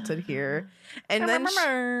revolted here. And then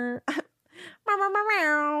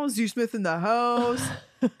Z Smith in the house.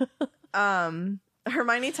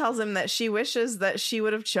 Hermione tells him that she wishes that she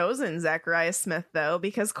would have chosen Zachariah Smith, though,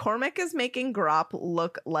 because Cormac is making Grop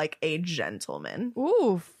look like a gentleman.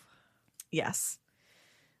 Oof. Yes.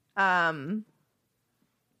 So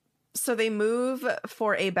they move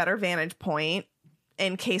for a better vantage point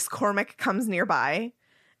in case Cormac comes nearby.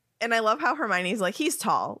 And I love how Hermione's like, he's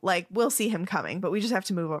tall. Like, we'll see him coming, but we just have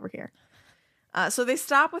to move over here. So they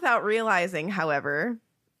stop without realizing, however,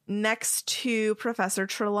 next to Professor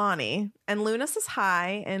Trelawney. And Luna says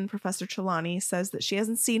hi, and Professor Trelawney says that she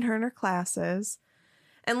hasn't seen her in her classes.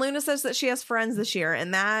 And Luna says that she has friends this year,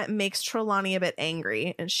 and that makes Trelawney a bit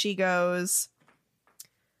angry. And she goes,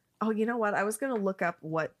 oh, you know what? I was going to look up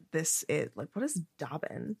what this is. Like, what is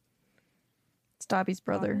Dobbin? It's Dobby's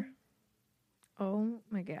brother. Oh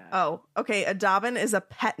my god. Oh, okay. A Dobbin is a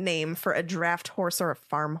pet name for a draft horse or a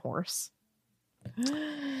farm horse.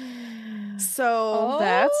 So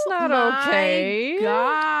That's not okay.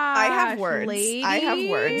 God. I have words. I have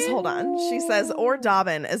words. Hold on. She says, or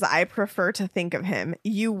Dobbin, as I prefer to think of him.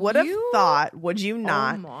 You would have thought, would you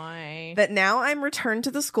not, Oh my. that now I'm returned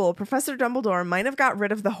to the school, Professor Dumbledore might have got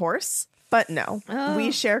rid of the horse, but no. Oh.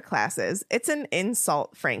 We share classes. It's an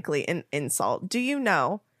insult, frankly, an insult. Do you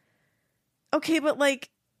know? Okay, but like,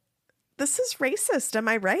 this is racist. Am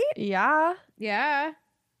I right? Yeah. Yeah.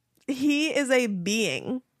 He is a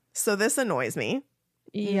being. So this annoys me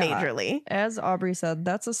Yeah. majorly. As Aubrey said,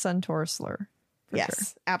 that's a centaur slur. For Yes,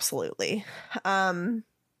 sure. absolutely. So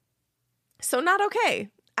not okay.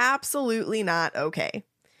 Absolutely not okay.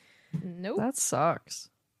 Nope. That sucks.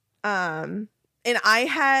 And I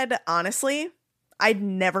had, honestly, I'd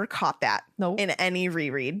never caught that Nope. in any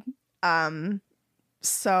reread.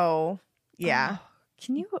 So yeah. Oh,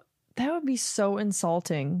 can you? That would be so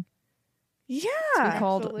insulting. To be Yeah.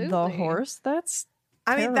 called the Absolutely. horse. That's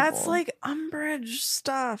I mean, that's terrible. like Umbridge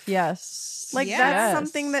stuff. yes. Like Yes. that's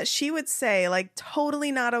something that she would say, like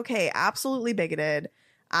totally not okay, absolutely bigoted,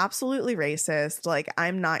 absolutely racist. Like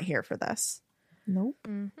I'm not here for this. Nope.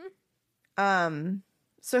 Mm-hmm.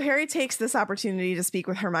 So Harry takes this opportunity to speak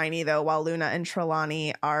with Hermione though while Luna and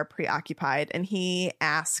Trelawney are preoccupied, and he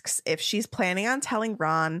asks if she's planning on telling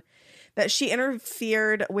Ron that she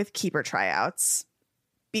interfered with keeper tryouts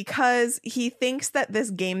because he thinks that this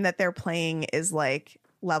game that they're playing is like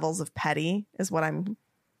levels of petty is what I'm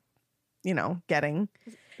getting.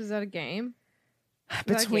 Is that a game?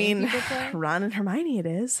 Between people play? Ron and Hermione it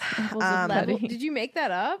is. Levels of Level- petty. Did you make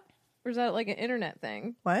that up? Or is that like an internet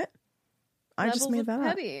thing? What? I just Levels made of that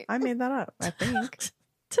petty. up. I made that up, I think.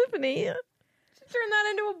 Tiffany. Turn that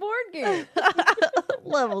into a board game.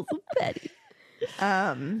 Levels of petty.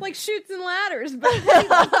 Like Chutes and Ladders, but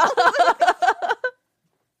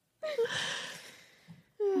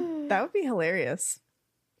That would be hilarious.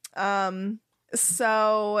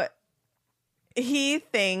 So he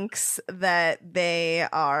thinks that they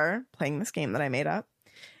are playing this game that I made up.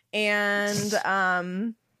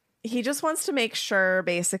 And he just wants to make sure,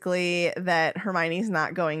 basically, that Hermione's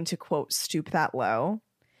not going to, quote, stoop that low.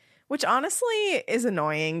 Which honestly is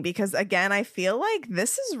annoying because, again, I feel like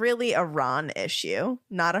this is really a Ron issue,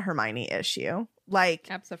 not a Hermione issue. Like,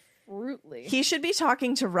 absolutely. he should be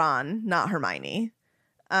talking to Ron, not Hermione.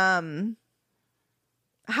 However,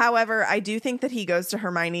 I do think that he goes to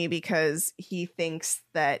Hermione because he thinks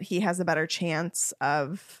that he has a better chance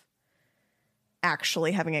of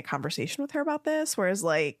actually having a conversation with her about this, whereas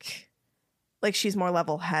like she's more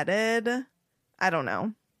level-headed. I don't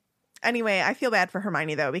know. Anyway, I feel bad for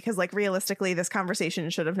Hermione though, because like realistically, this conversation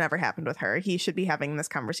should have never happened with her. He should be having this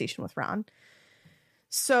conversation with Ron.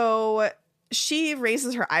 So she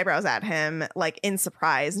raises her eyebrows at him, like in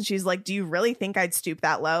surprise, and she's like, "Do you really think I'd stoop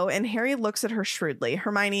that low?" And Harry looks at her shrewdly.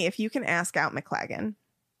 "Hermione, if you can ask out McLaggen."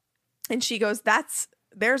 And she goes,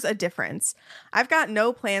 "There's a difference. I've got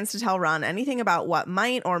no plans to tell Ron anything about what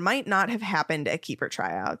might or might not have happened at keeper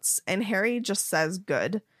tryouts." And Harry just says,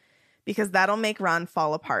 "Good," because that'll make Ron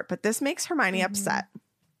fall apart. But this makes Hermione upset.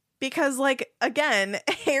 Because, like, again,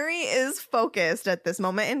 Harry is focused at this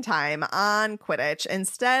moment in time on Quidditch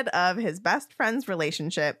instead of his best friend's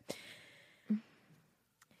relationship.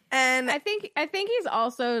 And I think he's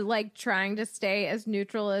also like trying to stay as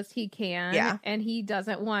neutral as he can. Yeah. And he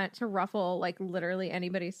doesn't want to ruffle like literally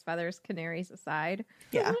anybody's feathers, canaries aside.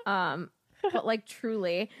 yeah, But like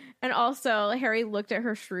truly. And also Harry looked at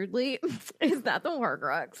her shrewdly. Is that the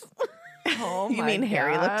Horcrux? Oh you mean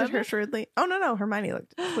Harry looked at her God. shrewdly? Oh, no, Hermione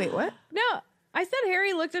looked. Wait, what? No, I said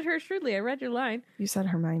Harry looked at her shrewdly. I read your line. You said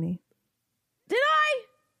Hermione. Did I?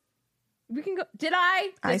 We can go. Did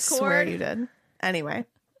I? I swear you did. Anyway,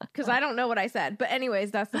 Because I don't know what I said. But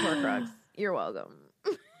anyways, that's the Horcrux. You're welcome.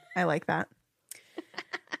 I like that.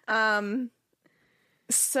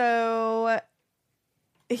 So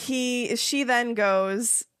she then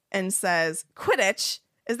goes and says, "Quidditch,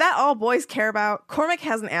 is that all boys care about? Cormac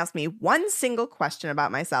hasn't asked me one single question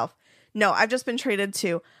about myself. No, I've just been treated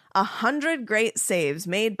to 100 great saves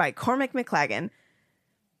made by Cormac McLaggen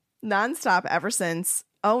nonstop ever since.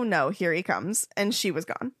 Oh no, here he comes." And she was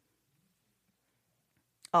gone.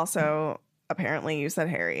 Also, apparently you said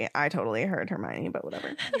Harry. I totally heard Hermione, but whatever.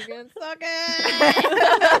 You can suck it.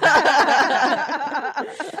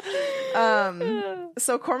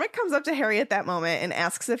 So Cormac comes up to Harry at that moment and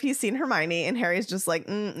asks if he's seen Hermione, and Harry's just like,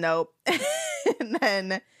 nope. And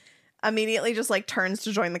then immediately just like turns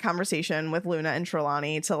to join the conversation with Luna and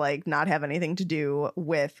Trelawney to like not have anything to do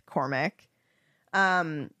with Cormac.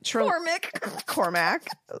 Cormac.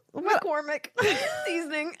 McCormick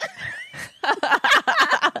Seasoning.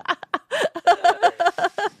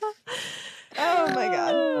 Oh my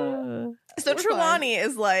god. So Trelawney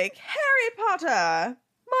is like, Harry Potter,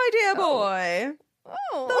 my dear boy.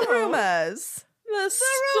 The rumors. The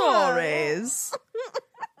stories.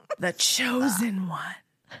 The chosen one.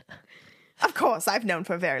 Of course, I've known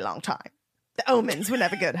for a very long time. The omens were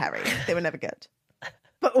never good, Harry. They were never good.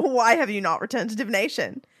 But why have you not returned to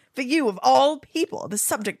divination? For you, of all people, the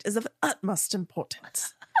subject is of utmost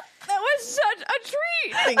importance. That was such a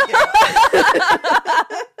treat. Thank you.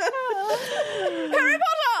 Harry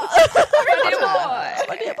Potter.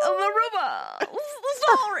 My dear boy. The rumors. The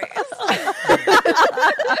stories.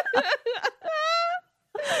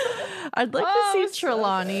 I'd like to see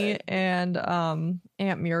Trelawney and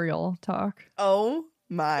Aunt Muriel talk. Oh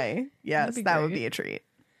my. Yes, That'd be that would great. be a treat.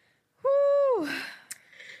 Whew.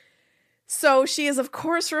 So she is, of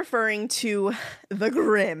course, referring to the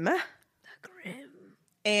Grim.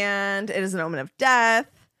 And it is an omen of death.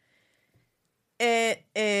 It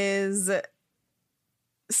is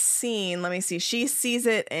seen, let me see. She sees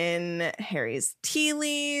it in Harry's tea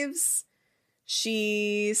leaves.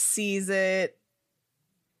 She sees it,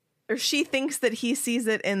 or she thinks that he sees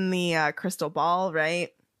it in the crystal ball, right?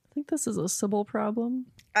 I think this is a Sybil problem.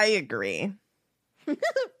 I agree.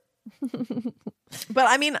 But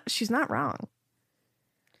I mean, she's not wrong.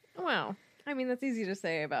 Well, I mean, that's easy to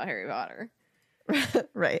say about Harry Potter.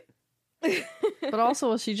 Right. But also,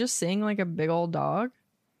 was she just seeing like a big old dog?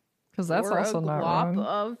 Because that's Or also a not glop wrong.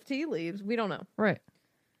 of tea leaves. We don't know. Right.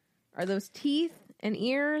 Are those teeth and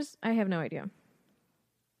ears? I have no idea.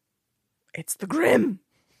 It's the Grim.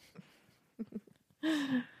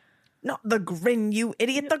 Not the Grin, you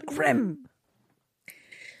idiot, the Grim.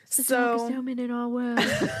 So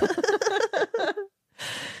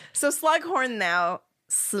Slughorn now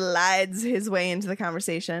slides his way into the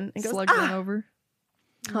conversation and goes, Slug run over.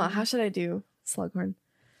 Oh, how should I do Slughorn?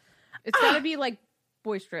 It's got to be like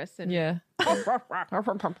boisterous and Yeah.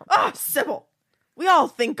 Oh, Sybil, we all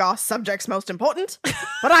think our subject's most important,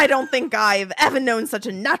 but I don't think I've ever known such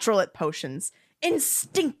a natural at potions.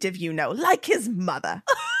 Instinctive, you know, like his mother.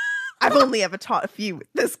 I've only ever taught a few with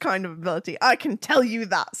this kind of ability. I can tell you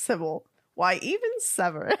that, Sybil. Why, even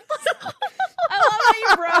Severus. I love that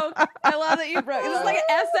you broke. I love that you broke. This is like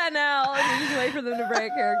SNL, and you just wait for them to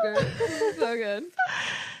break character. So good.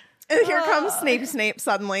 And here comes Snape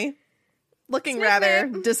suddenly, looking Snape. rather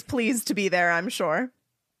displeased to be there, I'm sure.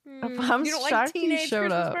 I'm You don't like shocked he teenage showed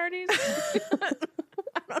Christmas up. parties?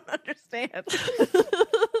 I don't understand.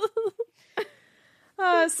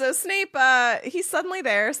 So Snape, he's suddenly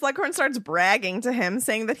there. Slughorn starts bragging to him,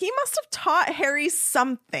 saying that he must have taught Harry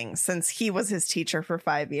something since he was his teacher for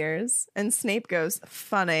 5 years. And Snape goes,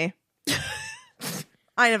 funny.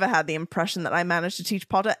 I never had the impression that I managed to teach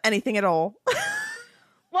Potter anything at all.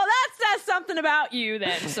 Well, that says something about you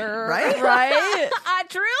then, sir. Right? Right?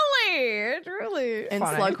 Truly. And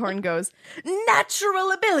Funny. Slughorn goes,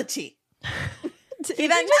 natural ability. He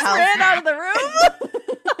then Just tells ran out of the room.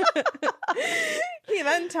 He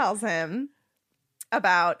then tells him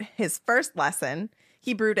about his first lesson.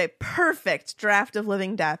 He brewed a perfect draft of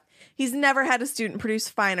Living Death. He's never had a student produce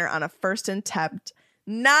finer on a first attempt.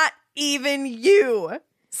 Not even you,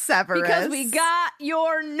 Severus. Because we got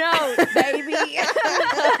your note, baby.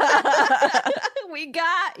 We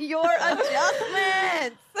got your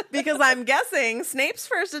adjustments. Because I'm guessing Snape's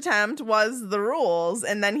first attempt was the rules,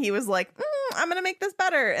 and then he was like, I'm going to make this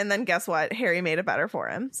better. And then guess what? Harry made it better for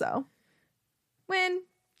him, so... When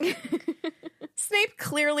Snape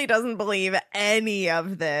clearly doesn't believe any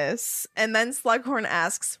of this. And then Slughorn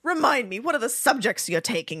asks, remind me, what are the subjects you're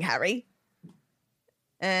taking, Harry?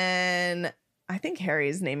 And I think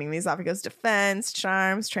Harry's naming these off. He goes, defense,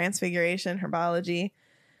 charms, transfiguration, herbology.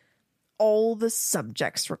 All the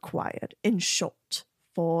subjects required, in short,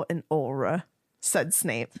 for an aura, said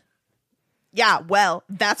Snape. Yeah, well,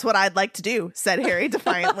 that's what I'd like to do, said Harry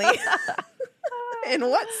defiantly. And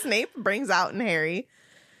what Snape brings out in Harry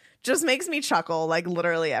just makes me chuckle, like,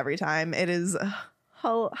 literally every time. It is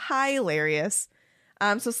hilarious.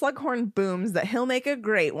 So Slughorn booms that he'll make a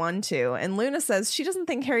great one, too. And Luna says she doesn't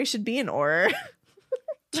think Harry should be an Auror.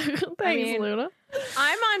 Thanks, I mean, Luna.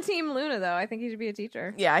 I'm on Team Luna, though. I think he should be a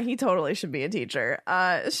teacher. Yeah, he totally should be a teacher.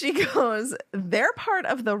 She goes, they're part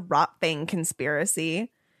of the Rotfang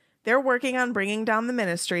conspiracy. They're working on bringing down the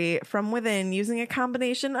ministry from within using a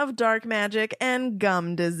combination of dark magic and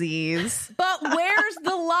gum disease. But where's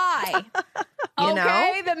the lie? You know?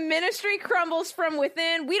 Okay, the ministry crumbles from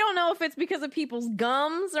within. We don't know if it's because of people's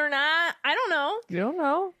gums or not. I don't know. You don't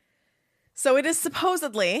know. So it is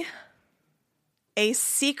supposedly a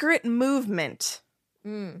secret movement.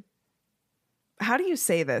 How do you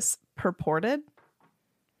say this? Purported?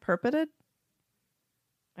 Purported?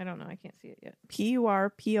 I don't know. I can't see it yet.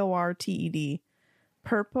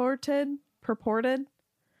 Purported? Purported?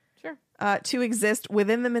 Sure. To exist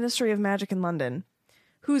within the Ministry of Magic in London,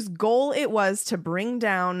 whose goal it was to bring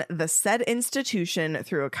down the said institution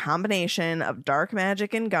through a combination of dark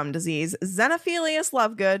magic and gum disease. Xenophilius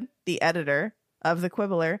Lovegood, the editor of The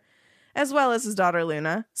Quibbler, as well as his daughter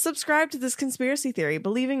Luna, subscribed to this conspiracy theory,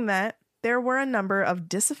 believing that there were a number of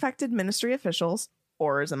disaffected ministry officials,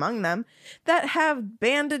 Aurors among them, that have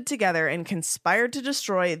banded together and conspired to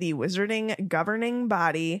destroy the wizarding governing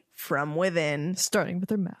body from within. Starting with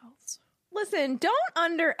their mouths. Listen, don't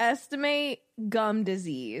underestimate gum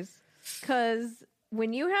disease, because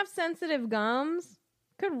when you have sensitive gums,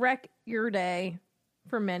 could wreck your day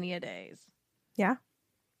for many a days. Yeah.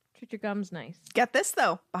 Treat your gums nice. Get this,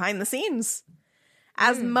 though, behind the scenes.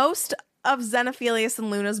 As most of Xenophilius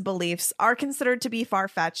and Luna's beliefs are considered to be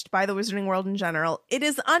far-fetched by the wizarding world in general, it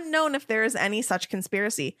is unknown if there is any such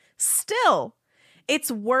conspiracy. Still,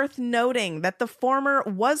 it's worth noting that the former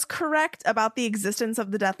was correct about the existence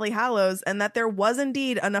of the Deathly Hallows and that there was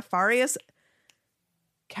indeed a nefarious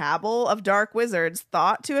cabal of dark wizards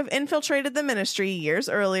thought to have infiltrated the ministry years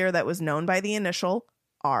earlier that was known by the initial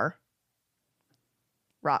R.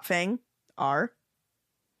 Rotfang. R.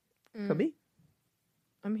 Could be.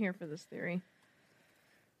 I'm here for this theory.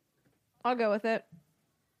 I'll go with it.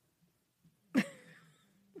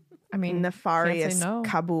 I mean, Nefarious can't say no.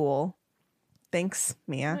 Kabul. Thanks,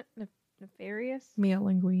 Mia. What? Nefarious? Mia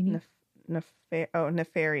Linguini.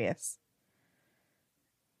 Nefarious.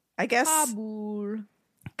 I guess Kabul.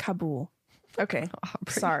 Kabul. Okay.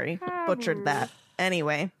 Aubrey. Sorry. Kabul. Butchered that.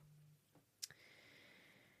 Anyway.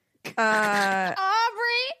 Aubrey,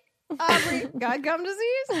 got gum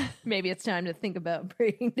disease? Maybe it's time to think about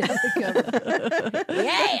breaking down the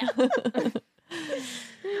gum.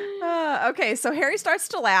 Yeah. Okay, so Harry starts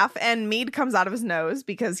to laugh and mead comes out of his nose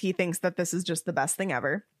because he thinks that this is just the best thing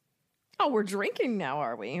ever. Oh, we're drinking now,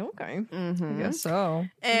 are we? Okay. I guess so.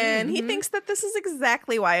 And he thinks that this is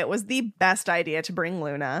exactly why it was the best idea to bring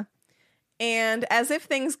Luna. And as if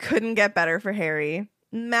things couldn't get better for Harry,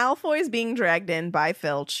 Malfoy's being dragged in by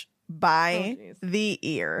Filch by the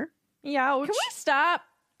ear. Yeah. Can we stop?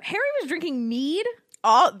 Harry was drinking mead?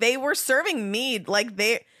 They were serving mead.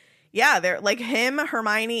 They're like him,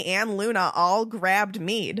 Hermione, and Luna all grabbed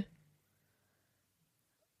mead.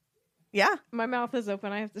 Yeah. My mouth is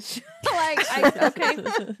open. I have to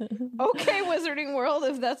okay, Wizarding World,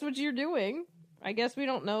 if that's what you're doing. I guess we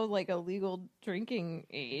don't know a legal drinking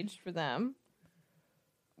age for them.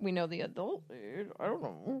 We know the adult age. I don't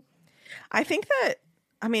know. I think that,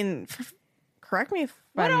 correct me if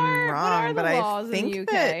What I'm are wrong, the but laws I think in the UK?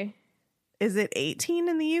 that, is it 18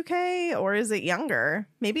 in the UK or is it younger?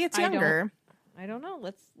 Maybe it's younger. I don't know.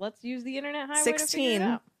 Let's use the internet highway 16. to figure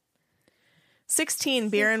it out. 16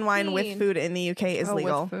 beer and wine with 16. food in the UK is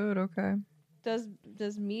legal. With food, okay.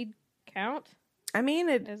 Does mead count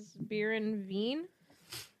It. as beer and vine?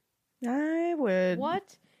 I would.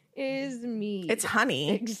 What is mead? It's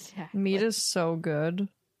honey. Exactly. Meat is so good.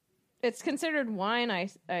 It's considered wine,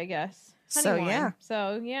 I guess. Honey So, wine. yeah.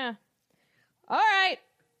 So yeah. All right.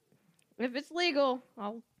 If it's legal,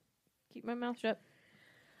 I'll keep my mouth shut.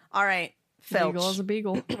 All right, Filch. Beagle as a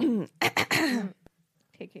beagle.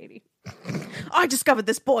 Okay, Katie. I discovered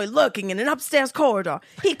this boy lurking in an upstairs corridor.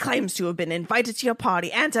 He claims to have been invited to your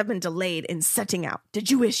party and have been delayed in setting out. Did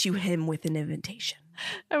you issue him with an invitation?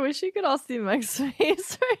 I wish you could all see Meg's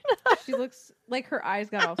face right now. She looks like her eyes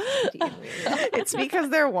got all squinty and weird. It's because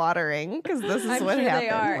they're watering, because this is I'm what sure happens they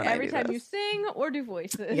are when I every do time this. you sing or do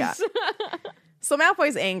voices. Yeah. So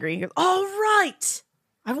Malfoy's angry. He goes, all right.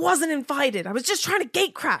 I wasn't invited. I was just trying to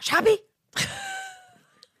gate crash. Happy?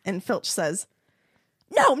 And Filch says,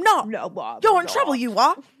 No, you're in trouble, you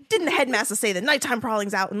are. Didn't the headmaster say the nighttime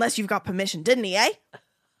prowling's out unless you've got permission, didn't he, eh?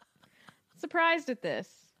 Surprised at this.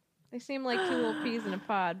 They seem like two little peas in a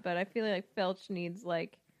pod, but I feel like Filch needs Well,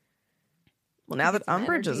 now that some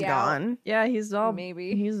Umbridge is energy out. gone, Yeah, he's all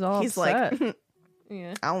Maybe. He's all he's upset. like,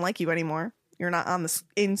 yeah. I don't like you anymore. You're not on the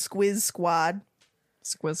in Squiz squad.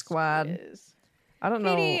 Squiz Squad. Is. I don't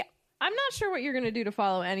know. Katie, I'm not sure what you're going to do to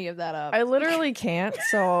follow any of that up. I literally can't,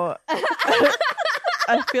 so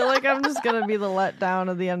I feel like I'm just going to be the letdown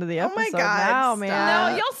at the end of the Oh episode my God, now, stop. man.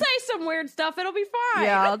 No, you'll say some weird stuff. It'll be fine.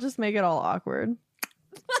 Yeah, I'll just make it all awkward.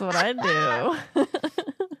 That's what I do.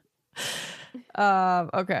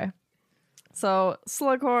 Okay. So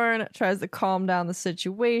Slughorn tries to calm down the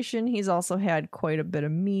situation. He's also had quite a bit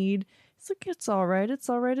of mead. He's like, it's all right. It's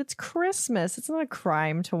all right. It's Christmas. It's not a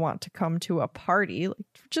crime to want to come to a party. Like,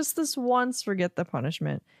 just this once, forget the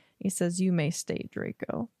punishment. He says, you may stay,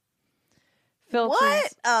 Draco. Filch What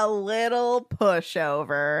is- a little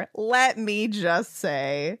pushover. Let me just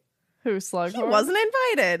say. Who, Slughorn? He wasn't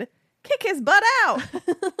invited. Kick his butt out.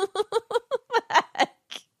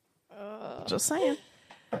 Just saying.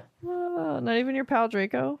 Not even your pal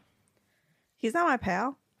Draco? He's not my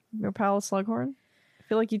pal. Your pal Slughorn? I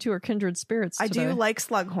feel like you two are kindred spirits I today. do like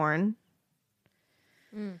Slughorn.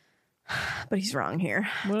 But he's wrong here.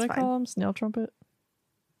 What did It's I fine. call him? Snail trumpet?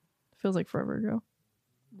 Feels like forever ago.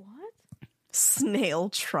 What? Snail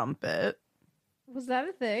trumpet. Was that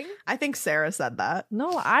a thing? I think Sarah said that.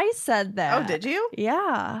 No, I said that. Oh, did you?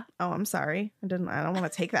 Yeah. Oh, I'm sorry. I don't want to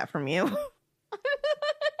take that from you.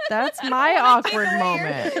 That's my awkward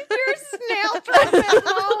moment. Your snail trumpet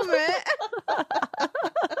moment.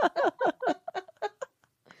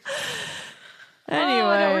 Anyway. Oh,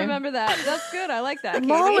 I don't remember that. That's good. I like that. Katie.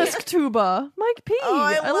 Mollusk tuba. Mike P. Oh,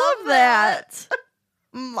 I love love that.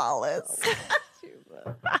 Mollusk.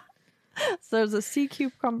 So there's a sea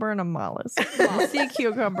cucumber and a mollusk. The sea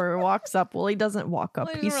cucumber walks up. Well, he doesn't walk up.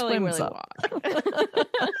 Well, He doesn't really, swims really up.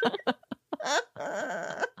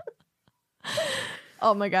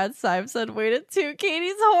 Oh my God, Simon said, wait it too.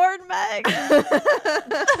 Katie's horn, Meg.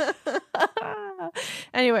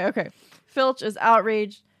 Anyway, okay. Filch is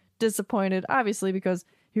outraged, disappointed, obviously, because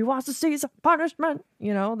he wants to see some punishment.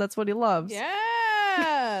 You know, that's what he loves.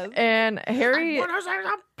 Yes. And Harry.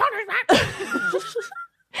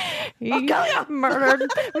 He murdered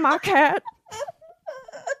my cat.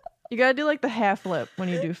 You gotta do like the half lip when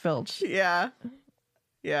you do Filch. Yeah.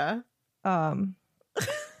 Yeah.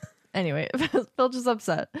 Anyway, Filch is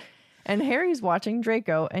upset. And Harry's watching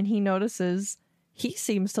Draco and he notices he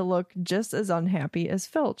seems to look just as unhappy as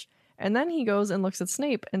Filch. And then he goes and looks at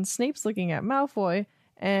Snape, and Snape's looking at Malfoy,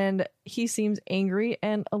 and he seems angry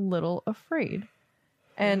and a little afraid.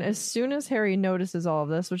 And as soon as Harry notices all of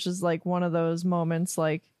this, which is like one of those moments,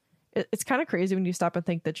 like, it's kind of crazy when you stop and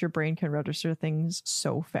think that your brain can register things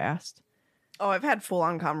so fast. Oh, I've had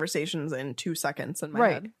full-on conversations in 2 seconds in my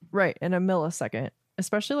Right, head. right. In a millisecond.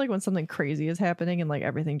 Especially like when something crazy is happening and like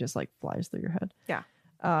everything just like flies through your head. Yeah.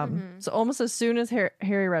 So almost as soon as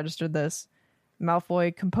Harry registered this,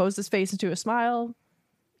 Malfoy composed his face into a smile.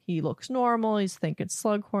 He looks normal. He's thanking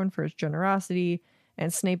Slughorn for his generosity.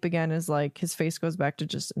 And Snape again is like, his face goes back to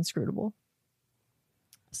just inscrutable.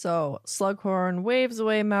 So Slughorn waves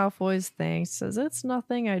away Malfoy's thanks, says, it's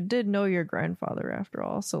nothing. I did know your grandfather after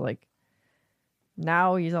all. So like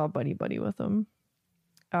now he's all buddy-buddy with him.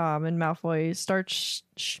 And Malfoy starts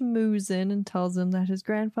schmoozing and tells him that his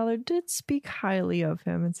grandfather did speak highly of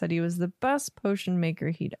him and said he was the best potion maker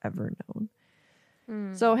he'd ever known.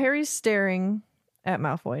 So Harry's staring at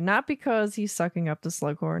Malfoy, not because he's sucking up to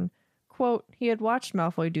Slughorn. Quote, he had watched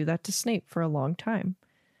Malfoy do that to Snape for a long time.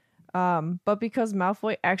 But because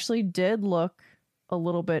Malfoy actually did look a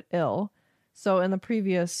little bit ill. So in the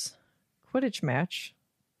previous Quidditch match,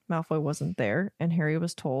 Malfoy wasn't there, and Harry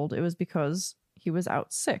was told it was because he was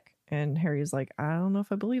out sick. And Harry's like, I don't know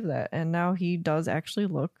if I believe that. And now he does actually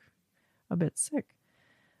look a bit sick.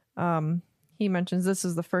 He mentions this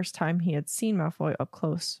is the first time he had seen Malfoy up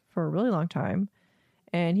close for a really long time.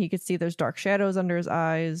 And he could see there's dark shadows under his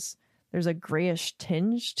eyes. There's a grayish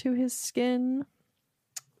tinge to his skin.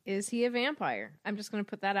 Is he a vampire? I'm just going to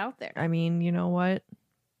put that out there. I mean, you know what?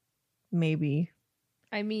 Maybe.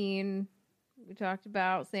 I mean, we talked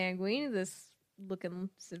about Sanguine. This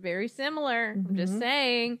looking very similar. I'm just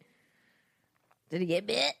saying. Did he get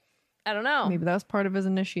bit? I don't know. Maybe that was part of his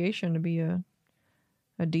initiation to be a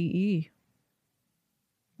DE.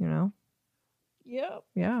 You know? Yep.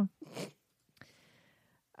 Yeah.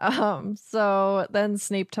 So then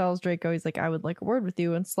Snape tells Draco, he's like, I would like a word with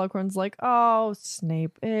you. And Slughorn's like, oh,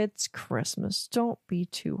 Snape, it's Christmas. Don't be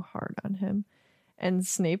too hard on him. And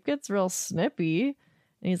Snape gets real snippy. And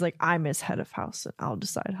he's like, I'm his head of house and I'll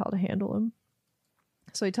decide how to handle him.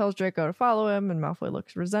 So he tells Draco to follow him, and Malfoy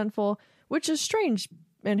looks resentful, which is strange.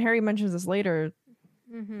 And Harry mentions this later.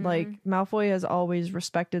 Like, Malfoy has always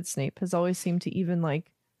respected Snape, has always seemed to even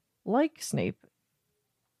like Snape.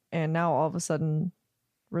 And now all of a sudden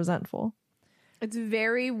resentful. It's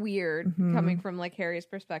very weird coming from like Harry's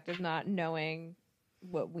perspective, not knowing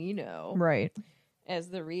what we know Right. as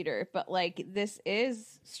the reader. But like, this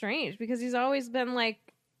is strange because he's always been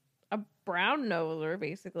like a brown noser,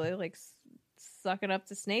 basically, like sucking up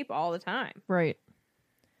to Snape all the time. Right.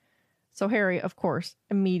 So Harry, of course,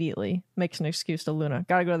 immediately makes an excuse to Luna.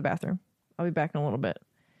 Gotta go to the bathroom. I'll be back in a little bit.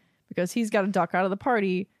 Because he's got to duck out of the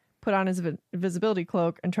party, put on his invisibility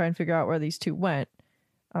cloak, and try and figure out where these two went.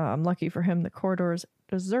 Lucky for him, the corridor's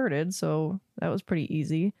deserted, so that was pretty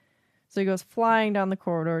easy. So he goes flying down the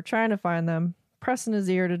corridor, trying to find them, pressing his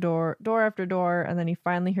ear to door after door, and then he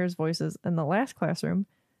finally hears voices in the last classroom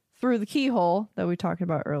through the keyhole that we talked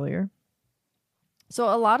about earlier.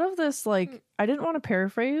 So a lot of this, like, I didn't want to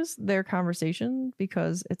paraphrase their conversation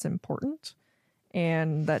because it's important,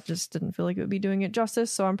 and that just didn't feel like it would be doing it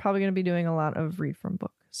justice, so I'm probably going to be doing a lot of read from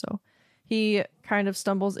book. So he kind of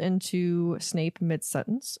stumbles into Snape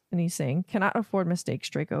mid-sentence, and he's saying, "Cannot afford mistakes,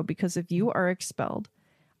 Draco, because if you are expelled,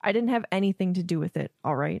 I didn't have anything to do with it,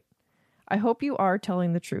 all right? I hope you are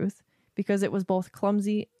telling the truth, because it was both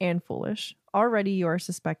clumsy and foolish. Already you are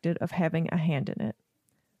suspected of having a hand in it."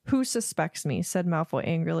 "Who suspects me?" said Malfoy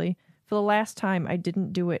angrily. "For the last time, I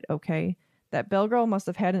didn't do it, okay? That bell girl must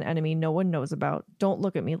have had an enemy no one knows about. Don't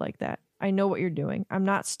look at me like that. I know what you're doing. I'm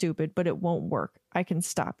not stupid, but it won't work. I can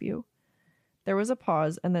stop you." There was a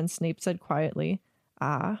pause, and then Snape said quietly,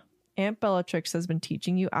 "Ah, Aunt Bellatrix has been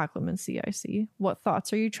teaching you occlumency, I see. What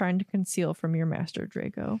thoughts are you trying to conceal from your master,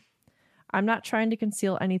 Draco?" "I'm not trying to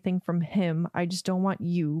conceal anything from him. I just don't want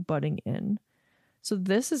you butting in." So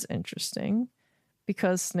this is interesting,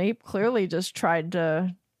 because Snape clearly just tried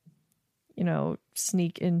to,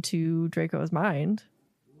 sneak into Draco's mind,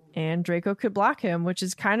 and Draco could block him, which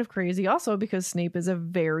is kind of crazy also because Snape is a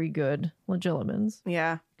very good Legilimens.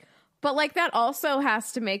 Yeah. But like, that also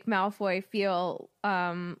has to make Malfoy feel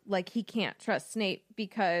like he can't trust Snape,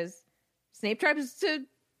 because Snape tries to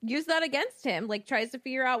use that against him, like tries to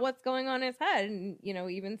figure out what's going on in his head, and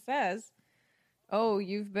even says, "Oh,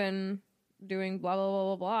 you've been doing blah blah blah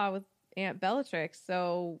blah blah with Aunt Bellatrix,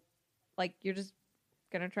 so like you're just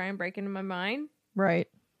gonna try and break into my mind." Right.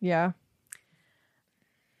 Yeah.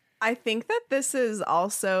 I think that this is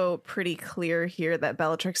also pretty clear here that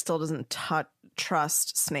Bellatrix still doesn't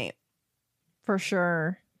trust Snape. For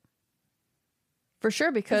sure. For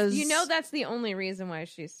sure, because that's the only reason why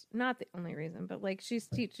she's not the only reason, but like she's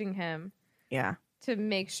teaching him to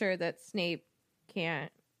make sure that Snape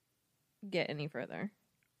can't get any further.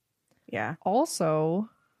 Yeah. Also,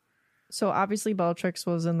 so obviously Bellatrix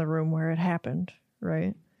was in the room where it happened,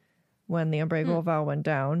 right? When the unbreakable vow went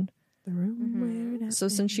down. The room where it happened. So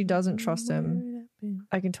since she doesn't trust him,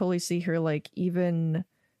 I can totally see her like even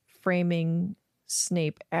framing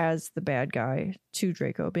Snape as the bad guy to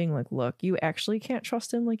Draco, being like, "Look, you actually can't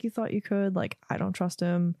trust him like you thought you could. Like, I don't trust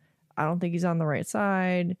him. I don't think he's on the right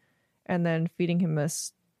side." And then feeding him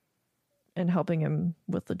this and helping him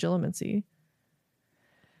with legilimency.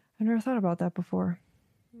 I never thought about that before.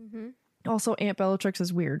 Mm-hmm. Also, Aunt Bellatrix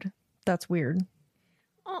is weird. That's weird.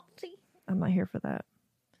 Oh, see. I'm not here for that.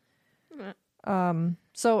 Mm.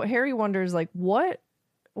 So Harry wonders, like, what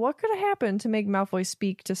could have happened to make Malfoy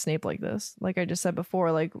speak to Snape like this? Like I just said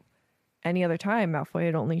before, like any other time, Malfoy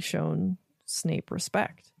had only shown Snape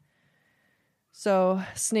respect. So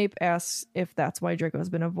Snape asks if that's why Draco has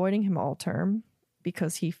been avoiding him all term,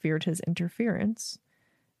 because he feared his interference.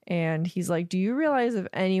 And he's like, "Do you realize if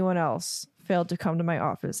anyone else failed to come to my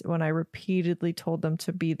office when I repeatedly told them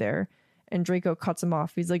to be there?" And Draco cuts him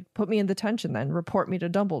off. He's like, "Put me in detention then. Report me to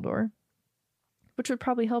Dumbledore." Which would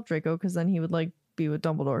probably help Draco, because then he would like be with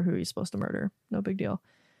Dumbledore, who he's supposed to murder. No big deal.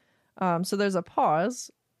 So there's a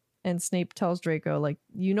pause, and Snape tells Draco, like,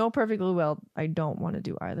 "You know perfectly well I don't want to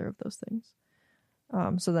do either of those things."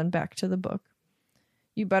 So then back to the book.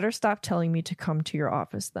 "You better stop telling me to come to your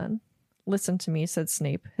office then." "Listen to me," said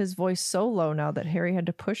Snape, his voice so low now that Harry had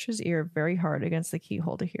to push his ear very hard against the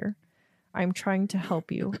keyhole to hear. "I'm trying to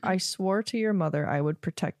help you. I swore to your mother I would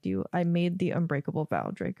protect you. I made the unbreakable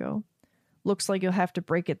vow, Draco." "Looks like you'll have to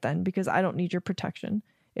break it then, because I don't need your protection.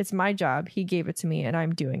 It's my job. He gave it to me, and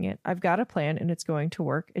I'm doing it. I've got a plan, and it's going to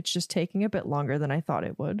work. It's just taking a bit longer than I thought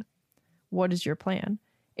it would." "What is your plan?"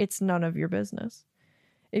 "It's none of your business.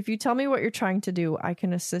 If you tell me what you're trying to do, I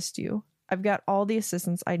can assist you. I've got all the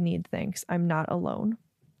assistance I need, thanks. I'm not alone."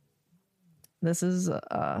 This is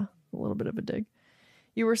a little bit of a dig.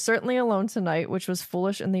 "You were certainly alone tonight, which was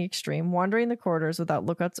foolish in the extreme, wandering the corridors without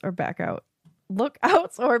lookouts or backup. These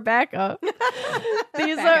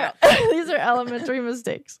are elementary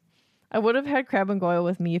mistakes. I would have had Crabbe and Goyle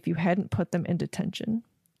with me if you hadn't put them in detention."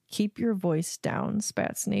 "Keep your voice down,"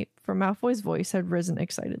 spat Snape, for Malfoy's voice had risen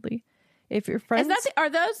excitedly. If your friends, Are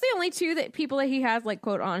those the only two people that he has like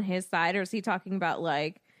quote on his side, or is he talking about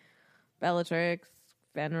like Bellatrix,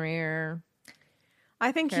 Fenrir?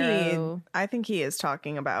 I think Caro. he is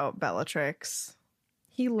talking about Bellatrix.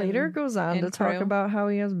 he later goes on to and talk crew. about how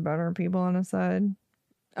he has better people on his side.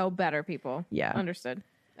 Oh, better people. Yeah. Understood.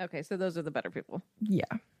 Okay, so those are the better people. Yeah.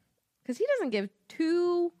 Because he doesn't give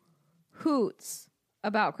two hoots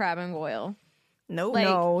about Crab and Goyle. Nope. Like,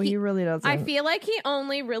 No, he really doesn't. I feel like he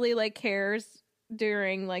only really like cares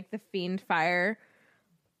during like the Fiend Fire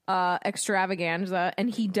extravaganza, and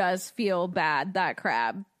he does feel bad that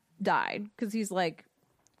Crab died because he's like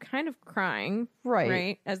kind of crying,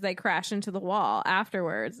 Right. as they crash into the wall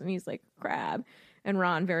afterwards, and he's like, Crab, and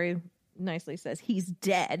Ron very nicely says he's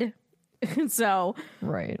dead. So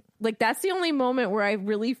Right. like that's the only moment where I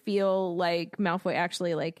really feel like Malfoy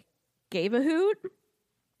actually like gave a hoot.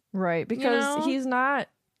 Right. Because know? he's not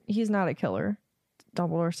a killer.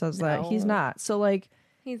 Dumbledore says that. He's No. not. So like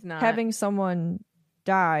He's not having someone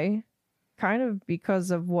die kind of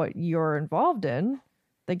because of what you're involved in,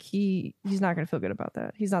 like he's not going to feel good about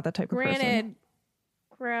that. He's not that type of person. Granted,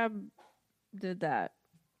 Crab did that.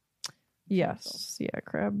 Yes. Yeah,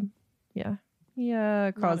 Crab. Yeah.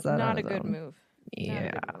 Yeah, caused that. Not on a his good own. move. Not a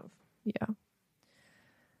Yeah. good move. Yeah.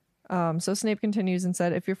 So Snape continues and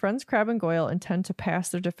said, if your friends Crabbe and Goyle intend to pass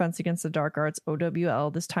their defense against the dark arts OWL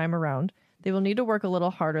this time around, they will need to work a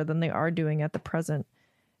little harder than they are doing at the present.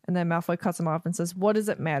 And then Malfoy cuts him off and says, what does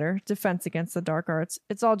it matter? Defense against the dark arts.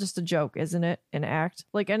 It's all just a joke, isn't it? An act.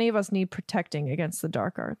 Like any of us need protecting against the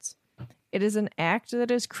dark arts. It is an act that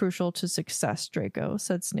is crucial to success, Draco,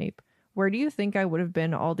 said Snape. Where do you think I would have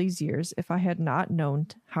been all these years if I had not known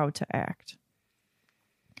how to act?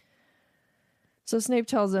 So Snape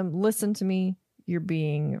tells him, listen to me. You're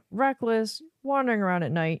being reckless, wandering around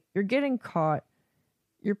at night. You're getting caught.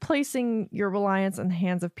 You're placing your reliance in the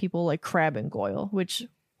hands of people like Crabbe and Goyle, which,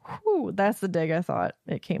 whew, that's the dig. I thought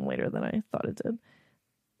it came later than I thought it did.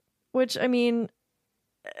 Which, I mean,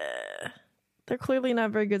 they're clearly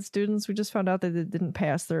not very good students. We just found out that they didn't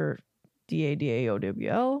pass their DADA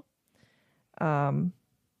OWL.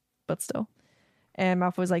 But still. And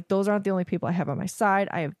Malfoy's like, those aren't the only people I have on my side.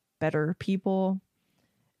 I have better people.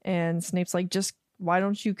 And Snape's like, just why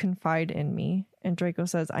don't you confide in me? And Draco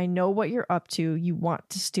says, I know what you're up to. You want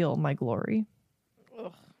to steal my glory.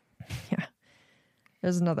 Ugh. Yeah.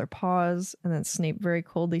 There's another pause. And then Snape very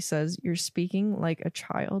coldly says, you're speaking like a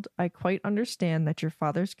child. I quite understand that your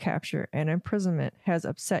father's capture and imprisonment has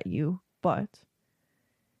upset you, but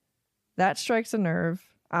that strikes a nerve.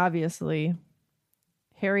 Obviously,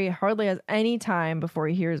 Harry hardly has any time before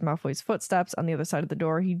he hears Malfoy's footsteps on the other side of the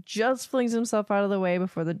door. He just flings himself out of the way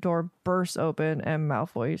before the door bursts open and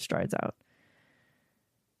Malfoy strides out.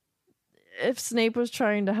 If Snape was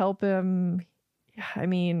trying to help him, I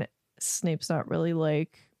mean, Snape's not really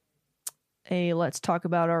like a let's talk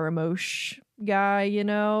about our emotion guy, you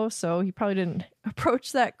know? So he probably didn't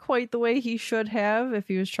approach that quite the way he should have if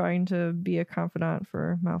he was trying to be a confidant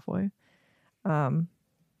for Malfoy.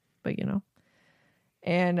 But you know.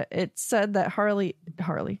 And it said that Harry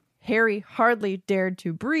hardly dared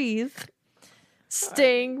to breathe,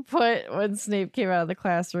 staying put when Snape came out of the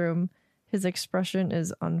classroom. His expression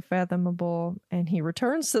is unfathomable, and he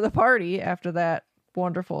returns to the party after that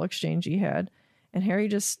wonderful exchange he had. And Harry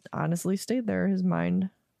just honestly stayed there, his mind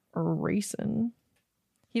racing.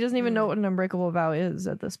 He doesn't even know what an unbreakable vow is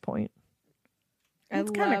at this point. It's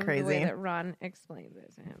I kinda love the way crazy. that Ron explains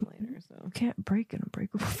it to him later. So You can't break an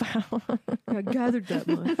unbreakable vow. I gathered that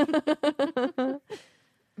much.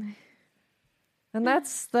 And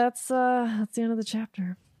that's the end of the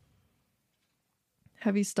chapter.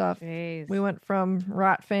 Heavy stuff. Jeez. We went from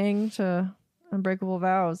Rot Fang to Unbreakable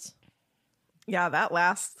Vows. Yeah, that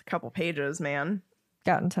last couple pages, man.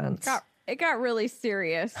 Got intense. It got really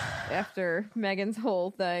serious after Megan's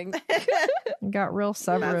whole thing. Got real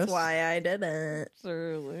Severus. That's why I did it.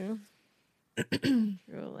 Truly.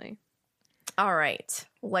 Truly. All right.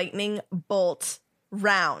 Lightning bolt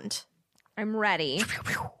round. I'm ready.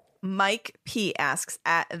 Mike P asks,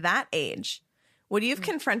 at that age, would you have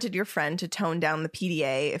confronted your friend to tone down the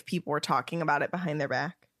PDA if people were talking about it behind their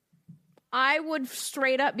back? I would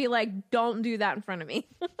straight up be like, don't do that in front of me.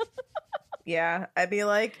 Yeah, I'd be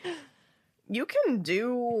like, you can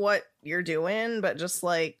do what you're doing, but just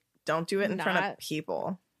like, don't do it in front of Not-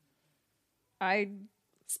 people. I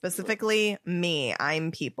Specifically, me.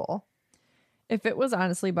 I'm people. If it was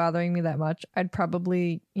honestly bothering me that much, I'd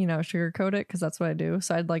probably, sugarcoat it because that's what I do.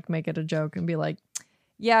 So I'd like make it a joke and be like,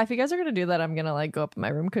 yeah, if you guys are going to do that, I'm going to like go up in my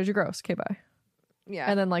room because you're gross. Okay, bye. yeah.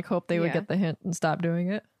 And then like hope they would Yeah. get the hint and stop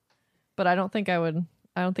doing it. But I don't think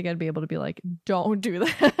I'd be able to be like, don't do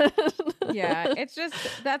that. Yeah, that's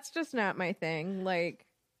just not my thing. Like,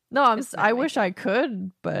 No, It's not I my wish I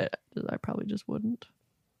could, but I probably just wouldn't.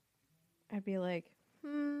 I'd be like,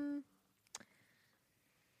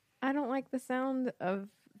 I don't like the sound of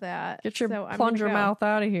that. Get your so I'm plunger gonna go. mouth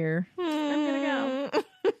out of here. I'm gonna go.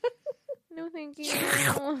 No, thank you.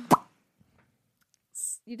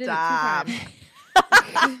 You did Stop. it 2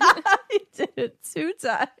 times. You did it 2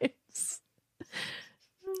 times.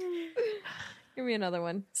 Give me another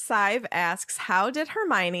one. Sive asks, how did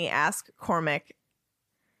Hermione ask Cormac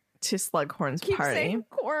to Slughorn's Keep party? saying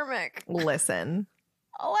Cormac. Listen.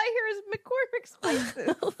 All I hear is McCormick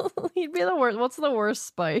spices. He'd be the worst. What's the worst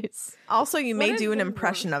spice? Also, you What may is do an the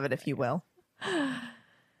impression worst of it if you will.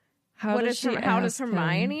 How does she how does ask him?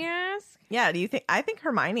 Hermione ask? Yeah, do you think? I think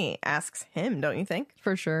Hermione asks him, don't you think?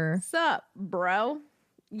 For sure. Sup, bro?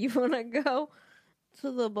 You wanna go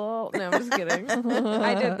to the ball? No, I'm just kidding.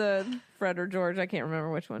 I did the Fred or George. I can't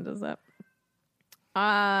remember which one does that.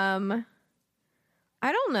 I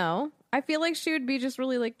don't know. I feel like she would be just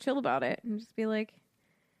really like chill about it and just be like,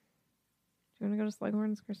 "Do you want to go to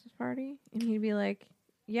Slughorn's Christmas party?" And he'd be like,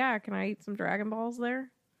 "Yeah, can I eat some Dragon Balls there?"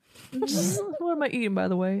 What am I eating, by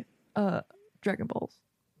the way? Dragon Balls.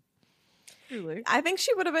 Truly. I think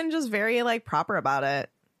she would have been just very like proper about it.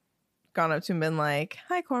 Gone up to him and been like,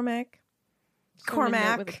 "Hi, Cormac.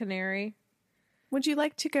 Cormac, with a canary. would you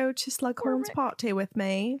like to go to Slughorn's party with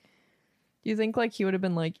me?" Do you think like he would have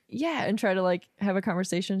been like, yeah, and try to like have a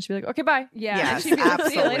conversation? She'd be like, okay, bye. Yeah, Yes, she'd be like,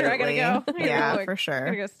 absolutely. "See you later. I gotta go. I gotta Yeah, go, for I sure.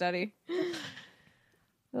 gotta go study."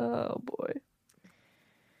 Oh boy.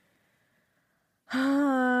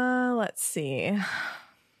 Let's see. I'm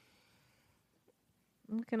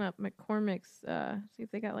looking up McCormick's. See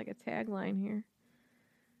if they got like a tagline here.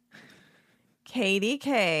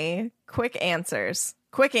 KDK, quick answers.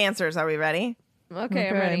 Quick answers. Are we ready? Okay, I'm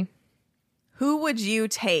Okay. ready. Who would you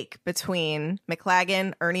take between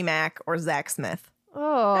McLagan, Ernie Mac, or Zach Smith?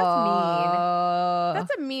 Oh,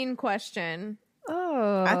 That's a mean question.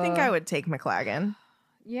 Oh, I think I would take McLagan.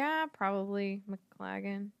 Yeah, probably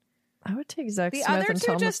McLagan. I would take Zach The Smith other and two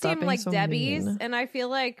tell him to just stop seem being like so Debbie's, mean. and I feel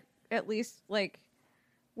like at least like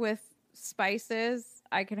with spices,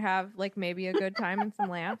 I could have like maybe a good time and some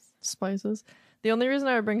laughs. Spices. The only reason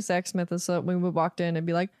I would bring Zach Smith is so that when we walked in and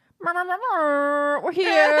be like, "Mur, mur, mur, mur, we're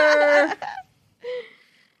here."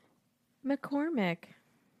 McCormick.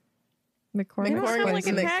 McCormick. They don't sound like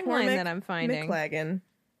a McCormick. tagline that I'm finding. McLagan.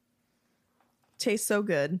 Tastes so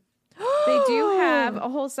good. They do have a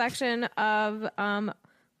whole section of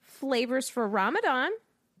flavors for Ramadan.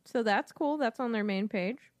 So that's cool. That's on their main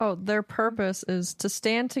page. Oh, their purpose is to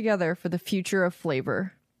stand together for the future of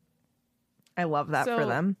flavor. I love that for So,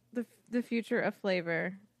 them. The future of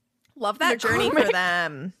flavor. Love that journey for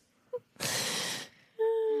them.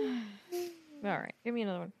 All right. Give me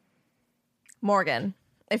another one. Morgan,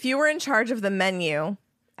 if you were in charge of the menu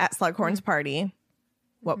at Slughorn's party,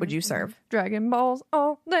 what would you serve? Dragon Balls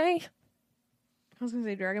all day. I was gonna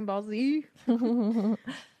say Dragon Ball Z.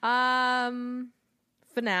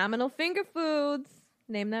 Phenomenal Finger Foods.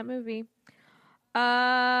 Name that movie.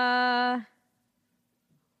 I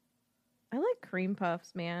like cream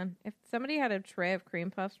puffs, man. If somebody had a tray of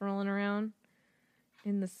cream puffs rolling around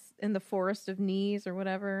in the forest of knees or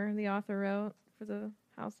whatever the author wrote for the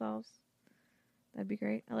house elves, that'd be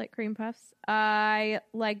great. I like cream puffs. I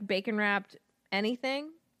like bacon wrapped anything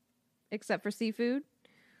except for seafood.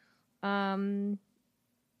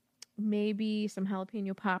 Maybe some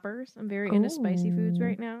jalapeno poppers. I'm very into spicy foods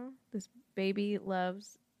right now. This baby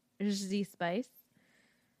loves Z spice.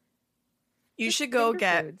 You Just should go finger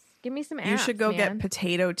get. foods. Give me some apps, You should go get man.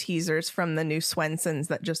 potato teasers from the new Swenson's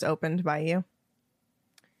that just opened by you.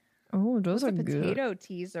 Oh, those What's are a good. potato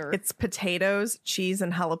teaser. It's potatoes, cheese,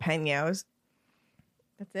 and jalapenos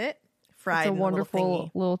That's it. fried It's a in a wonderful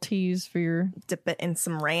little little tease for your thingy. Dip it in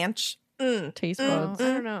some ranch. taste Oh, buds.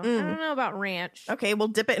 I don't know. I don't know about ranch. Okay, well,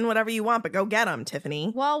 dip it in whatever you want, but go get them,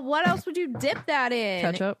 Tiffany. Well, what else would you dip that in?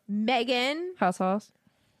 Ketchup. Megan. Hot sauce.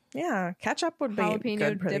 Yeah, ketchup would be Jalapeno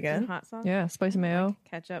good, pretty dipped in good. hot sauce. Yeah, spicy mayo.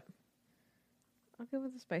 Ketchup. I'll go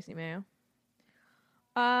with the spicy mayo.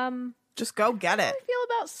 Just go get How it. do I feel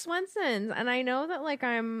about Swenson's? And I know that like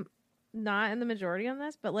I'm not in the majority on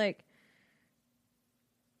this, but like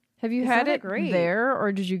Have you It's had not it great. there,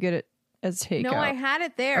 or did you get it as takeout? no, I had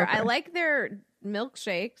it there. I Okay. like their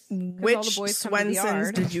milkshakes. 'cause all the Which boys come to the Swenson's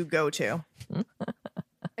yard. did you go to?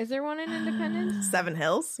 Is there one in Independence? Seven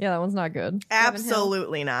Hills? Yeah, that one's not good.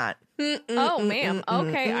 Absolutely not. Oh, ma'am.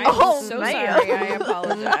 Okay, I'm Oh, so ma'am. sorry. I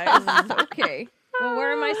apologize. Okay. Well,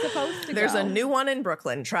 where am I supposed to There's go? a new one in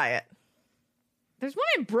Brooklyn. Try it. There's one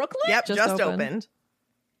in Brooklyn? Yep, Just just opened. opened.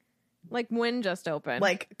 Like when just opened?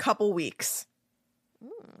 Like a couple weeks.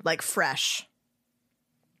 Like fresh.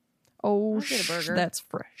 Oh, I'll get a burger. that's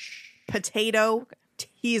fresh. Potato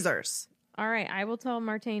teasers. All right, I will tell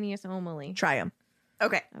Martanius O'Malley. Try them.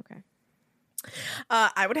 Okay. Okay.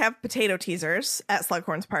 I would have potato teasers at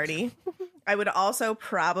Slughorn's party. I would also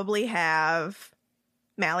probably have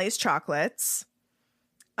Mally's chocolates.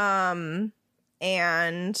 And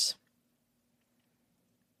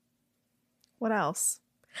what else?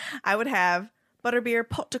 I would have butterbeer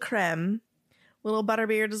pot de creme, little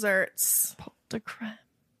butterbeer desserts. Pot de creme.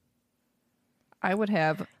 I would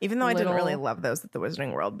have, Even though I didn't really little- love those at the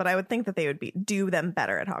Wizarding World, but I would think that they would do them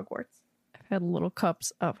better at Hogwarts. I've had little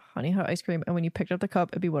cups of Honey Hut ice cream, and when you picked up the cup,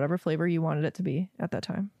 it'd be whatever flavor you wanted it to be at that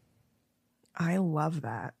time. I love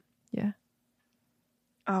that. Yeah,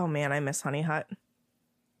 Oh man, I miss Honey Hut.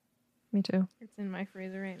 me too. It's in my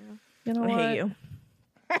freezer right now. You know I hate you.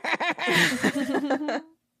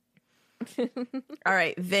 All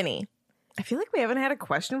right, Vinny. I feel like we haven't had a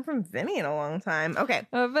question from Vinny in a long time. Okay.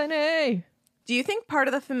 Vinny. Do you think part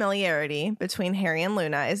of the familiarity between Harry and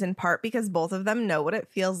Luna is in part because both of them know what it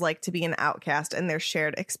feels like to be an outcast and their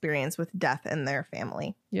shared experience with death in their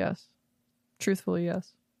family? Yes. Truthfully,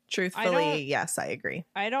 yes. Truthfully, yes, I agree.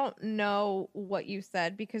 I don't know what you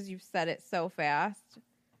said because you said it so fast.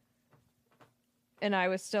 And I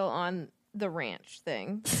was still on the ranch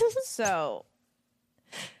thing. So,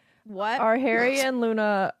 what? Are Harry and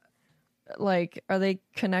Luna, like, are they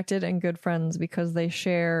connected and good friends because they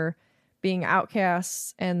share being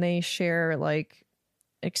outcasts and they share, like,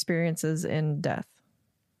 experiences in death?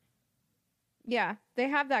 Yeah, they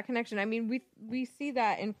have that connection. I mean, we see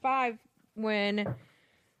that in 5 when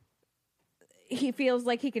he feels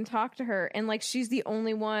like he can talk to her and like she's the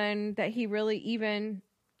only one that he really even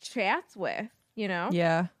chats with, you know?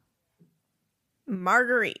 Yeah.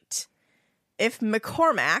 Marguerite. If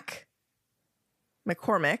McCormick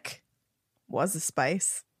was a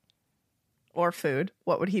spice or food,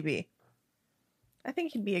 what would he be? I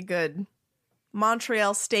think he'd be a good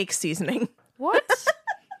Montreal steak seasoning. What?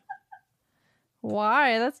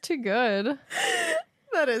 Why? That's too good.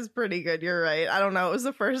 That is pretty good. You're right. I don't know. It was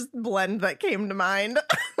the first blend that came to mind.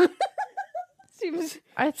 Seems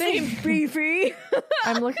I think beefy.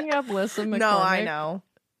 I'm looking up lists of McCormick. No, I know.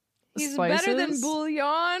 He's spices. better than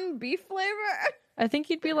bouillon beef flavor. I think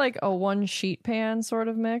he'd be like a one sheet pan sort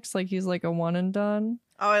of mix. Like he's like a one and done.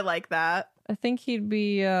 Oh, I like that. I think he'd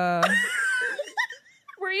be Where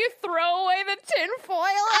you throw away the tin foil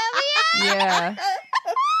at me? yeah.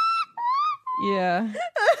 Yeah.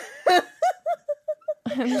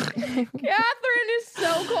 Catherine is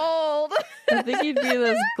so cold. I think he'd be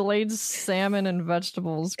this glazed salmon and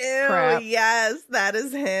vegetables Ew, crap. yes, that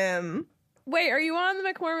is him. Wait, are you on the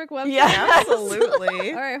McCormick website? Yeah.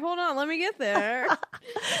 Absolutely. All right, hold on. Let me get there.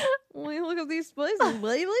 Let me look up these places,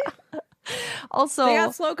 baby. Also, They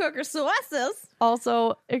got slow cooker sauces.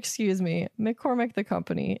 Also, excuse me, McCormick the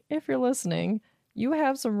company, if you're listening, you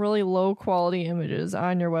have some really low quality images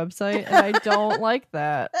on your website, and I don't like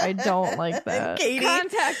that. I don't like And that. Katie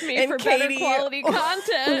Contact me and for better Katie quality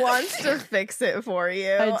content. wants to fix it for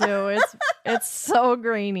you. I do. It's so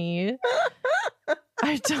grainy.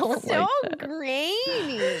 I don't So like that.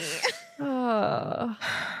 grainy. Uh,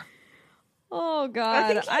 Oh God, I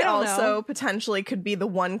think he don't also know. potentially could be the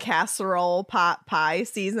one casserole pot pie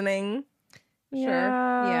seasoning.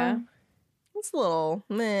 Yeah. It's a little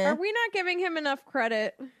meh. Are we not giving him enough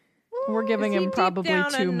credit? we're giving Is he him deep probably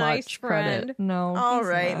down a too nice much friend? credit. No. All he's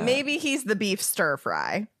right, not. maybe he's the beef stir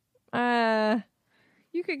fry.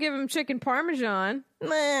 You could give him chicken parmesan.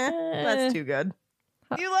 That's too good.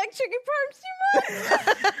 You like chicken parm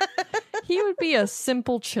too much? He would be a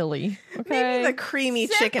simple chili. Okay. Maybe the creamy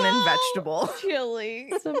chicken and Simple vegetable.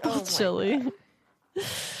 chili. Simple Oh my chili.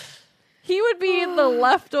 He would be the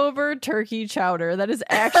leftover turkey chowder. That is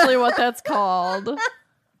actually what that's called.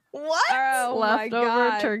 What? Oh my Leftover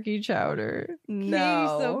God. turkey chowder. He's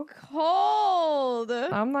so cold.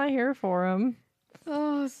 I'm not here for him.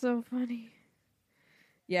 Oh, so funny.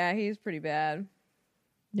 Yeah, he's pretty bad.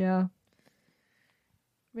 Yeah.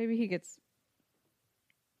 Maybe he gets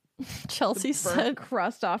Chelsea burnt said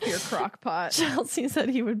crust off your crock pot. Chelsea said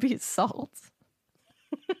he would be salt.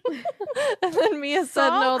 And then Mia said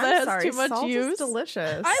no, I'm that has sorry, too much salt use. is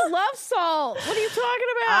delicious. I love salt. What are you talking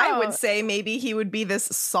about? I would say maybe he would be this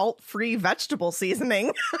salt-free vegetable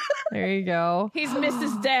seasoning. There you go. He's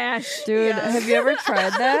Mrs. Dash. Dude, Yeah. have you ever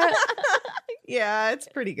tried that? Yeah, it's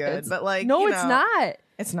pretty good, It's- but like, No, you it's know, not.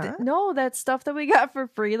 It's not. No, that stuff that we got for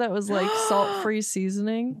free that was like salt-free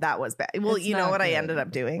seasoning. That was bad. Well, It's you know not what I good. ended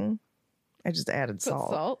up doing? I just added Put salt.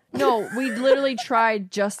 salt. No, we literally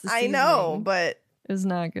tried just the I seasoning. know, but is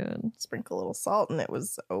not good. Sprinkle a little salt and it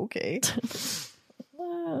was okay.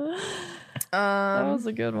 That was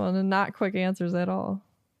a good one, and not quick answers at all.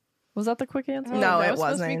 Was that the quick answer? No, that it was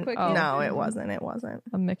supposed to be wasn't. quick No, answers. it wasn't. It wasn't.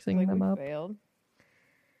 I'm mixing Like them we up. failed.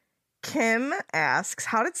 Kim asks,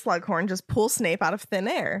 how did Slughorn just pull Snape out of thin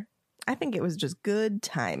air? I think it was just good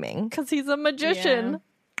timing. Because he's a magician.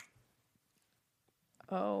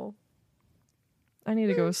 Yeah. Oh. I need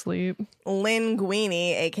to go sleep. Lynn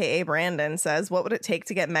Guini, aka Brandon, says, what would it take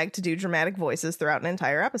to get Meg to do dramatic voices throughout an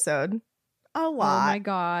entire episode? A lot. Oh my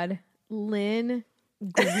god. Lynn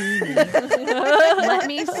Guini. Let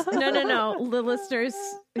me no. The listeners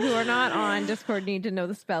who are not on Discord need to know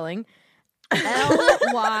the spelling.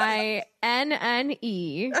 Lynne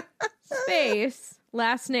space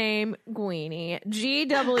last name Guini.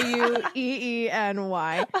 Gweeny.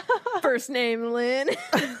 First name Lynn.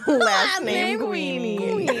 Last name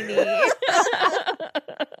Guini.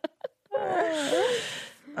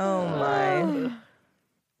 Oh my.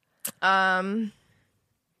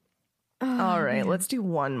 All right, let's do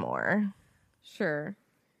one more. Sure.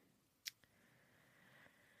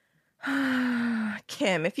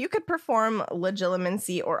 Kim, if you could perform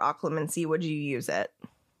legilimency or occlumency, would you use it?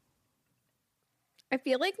 I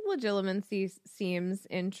feel like legilimency seems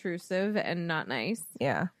intrusive and not nice.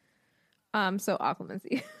 Yeah. So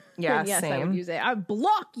occlumency. Yeah, yes, I same. would use it. I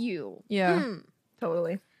block you. Yeah.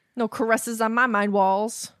 Totally. No caresses on my mind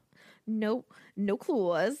walls. No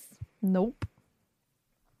claws. Nope.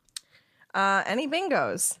 Any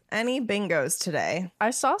bingos? Any bingos today?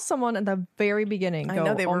 I saw someone at the very beginning I go,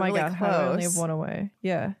 know, they oh were my really god, how did I only close. have one away?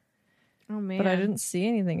 Yeah. Oh man. But I didn't see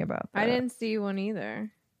anything about that. I didn't see one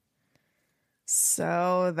either.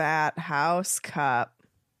 So that house cup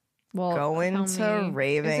Well, going tell to me.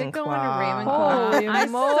 Ravenclaw. Is it going to Ravenclaw? holy I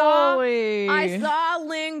moly. saw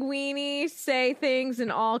Linguini say things in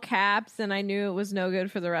all caps, and I knew it was no good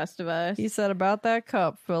for the rest of us. He said about that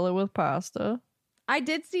cup, fill it with pasta. I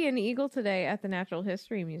did see an eagle today at the Natural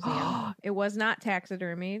History Museum. It was not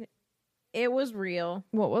taxidermied. It was real.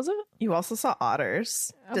 What was it? You also saw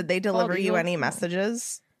otters. A Did they bald deliver you eagle? any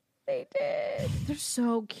messages? They did. They're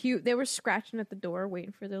so cute. They were scratching at the door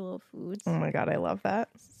waiting for their little foods. Oh my god, I love that.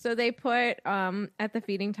 So they put at the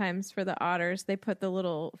feeding times for the otters, they put the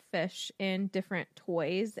little fish in different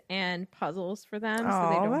toys and puzzles for them so they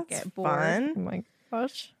Oh, don't that's get bored. Oh fun. my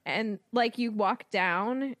gosh. And like you walk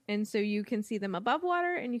down and so you can see them above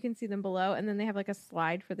water and you can see them below, and then they have like a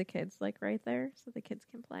slide for the kids like right there so the kids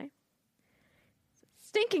can play.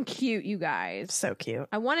 Stinking cute, you guys. So cute.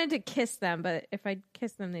 I wanted to kiss them, but if I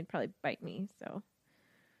kissed them, they'd probably bite me. So,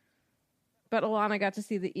 but Alana got to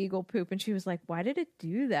see the eagle poop, and she was like, "Why did it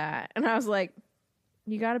do that?" And I was like,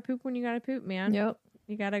 "You gotta poop when you gotta poop, man. Yep.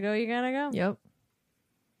 You gotta go. You gotta go." Yep.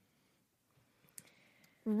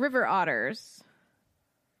 River otters.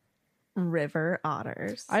 River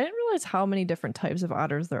otters. I didn't realize how many different types of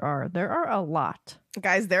otters there are. There are a lot.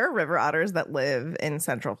 Guys, there are river otters that live in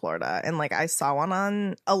Central Florida. And like I saw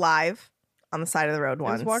one alive on the side of the road I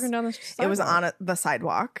once. was walking down the It was sidewalk. on the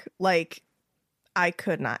sidewalk. Like I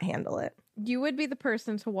could not handle it. You would be the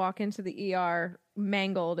person to walk into the ER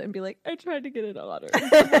mangled and be like, "I tried to get an otter."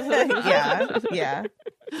 Yeah. Yeah.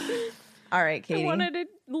 All right, I Katie. wanted to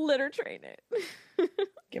litter train it.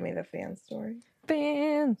 Give me the fan story.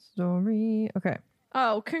 Fan story. Okay.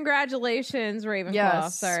 Oh, congratulations, Ravenclaw.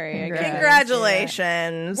 Yes, Sorry. I congrats. guess.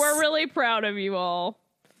 Congratulations. We're really proud of you all.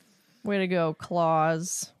 Way to go,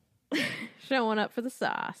 Claus. Showing up for the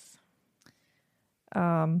sauce.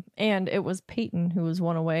 And it was Peyton who was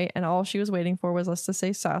one away, and all she was waiting for was us to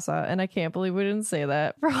say Sasa, and I can't believe we didn't say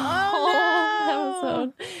that for a whole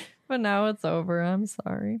episode. But now it's over. I'm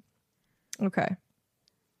sorry. Okay.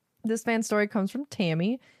 This fan story comes from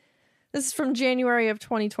Tammy. This is from January of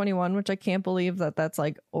 2021, which I can't believe that that's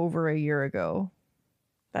like over a year ago.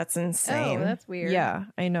 That's insane. Oh, that's weird. Yeah,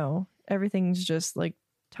 I know. Everything's just like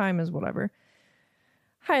time is whatever.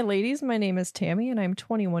 Hi, ladies. My name is Tammy, and I'm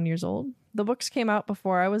 21 years old. The books came out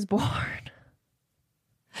before I was born.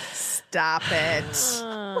 Stop it.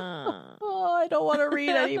 Oh, I don't want to read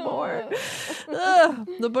anymore. Ugh.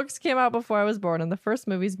 The books came out before I was born, and the first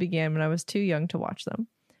movies began when I was too young to watch them.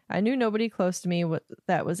 I knew nobody close to me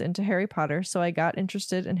that was into Harry Potter, so I got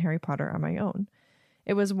interested in Harry Potter on my own.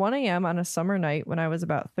 It was 1 a.m. on a summer night when I was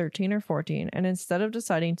about 13 or 14, and instead of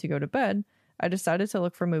deciding to go to bed, I decided to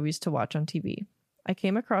look for movies to watch on TV. I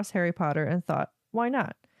came across Harry Potter and thought, why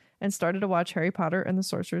not? And started to watch Harry Potter and the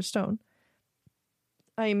Sorcerer's Stone.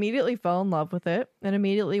 I immediately fell in love with it and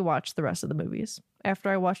immediately watched the rest of the movies. After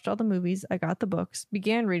I watched all the movies, I got the books,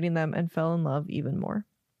 began reading them, and fell in love even more.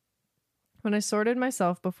 When I sorted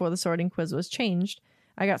myself before the sorting quiz was changed,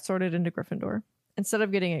 I got sorted into Gryffindor. Instead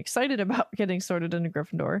of getting excited about getting sorted into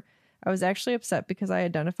Gryffindor, I was actually upset because I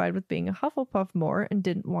identified with being a Hufflepuff more and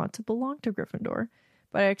didn't want to belong to Gryffindor,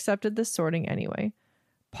 but I accepted this sorting anyway.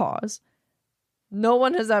 Pause. No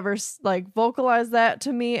one has ever vocalized that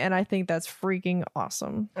to me, and I think that's freaking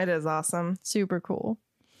awesome. It is awesome. Super cool.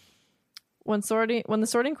 When the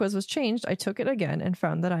sorting quiz was changed, I took it again and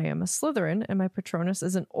found that I am a Slytherin and my Patronus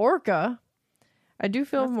is an Orca. I do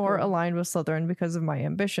feel more aligned with Slytherin because of my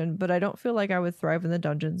ambition, but I don't feel like I would thrive in the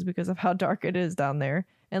dungeons because of how dark it is down there.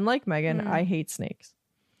 And like Megan, I hate snakes.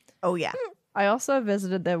 Oh, yeah. I also have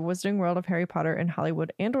visited the Wizarding World of Harry Potter in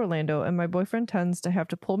Hollywood and Orlando, and my boyfriend tends to have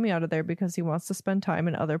to pull me out of there because he wants to spend time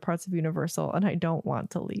in other parts of Universal, and I don't want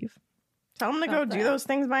to leave. Tell him to go do those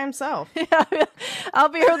things by himself. Yeah, I'll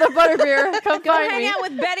be here with the butterbeer. Come Go find hang me. out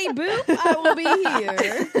with Betty Boop. I will be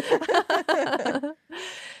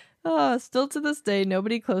here. Still to this day,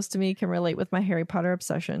 nobody close to me can relate with my Harry Potter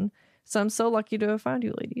obsession, so I'm so lucky to have found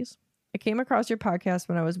you ladies. I came across your podcast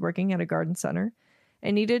when I was working at a garden center. I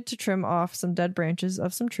needed to trim off some dead branches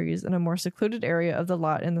of some trees in a more secluded area of the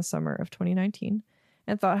lot in the summer of 2019,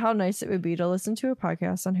 and thought how nice it would be to listen to a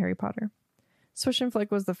podcast on Harry Potter. Swish and Flick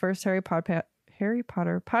was the first Harry Potter podcast Harry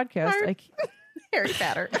Potter.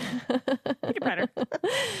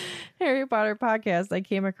 Harry Potter podcast I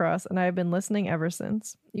came across, and I have been listening ever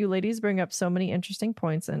since. You ladies bring up so many interesting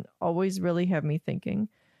points and always really have me thinking.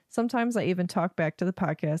 Sometimes I even talk back to the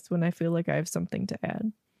podcast when I feel like I have something to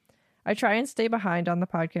add. I try and stay behind on the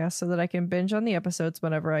podcast so that I can binge on the episodes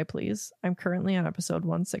whenever I please. I'm currently on episode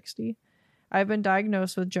 160. I've been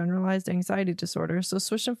diagnosed with generalized anxiety disorder, so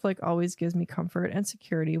Swish and Flick always gives me comfort and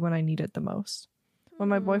security when I need it the most. When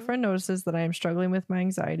my boyfriend notices that I am struggling with my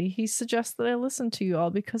anxiety, he suggests that I listen to you all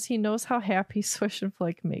because he knows how happy Swish and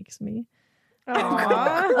Flick makes me. Stop!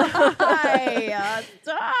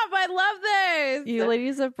 I love this. You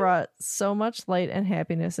ladies have brought so much light and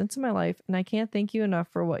happiness into my life, and I can't thank you enough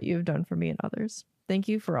for what you have done for me and others. Thank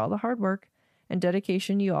you for all the hard work and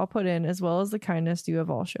dedication you all put in, as well as the kindness you have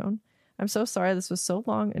all shown. I'm so sorry this was so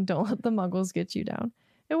long, and don't let the muggles get you down.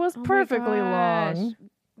 It was perfectly long.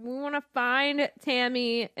 We want to find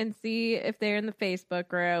Tammy and see if they're in the Facebook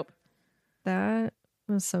group. That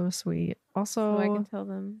was so sweet. Also, So I can tell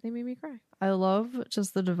them they made me cry. I love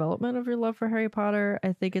just the development of your love for Harry Potter.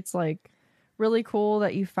 I think it's really cool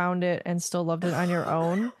that you found it and still loved it on your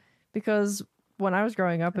own, because when I was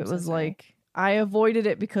growing up, it was I avoided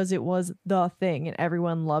it because it was the thing and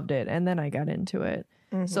everyone loved it. And then I got into it.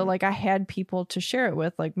 Mm-hmm. So I had people to share it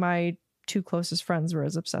with. My two closest friends were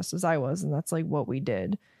as obsessed as I was, and that's what we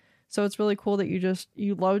did. So it's really cool that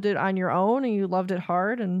you loved it on your own and you loved it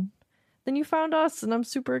hard, and then you found us, and I'm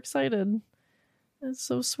super excited. It's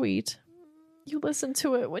so sweet. You listen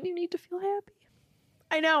to it when you need to feel happy.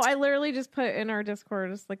 I know. I literally just put in our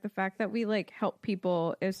Discord just the fact that we help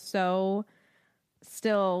people is so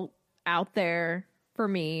still out there for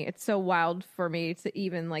me. It's so wild for me to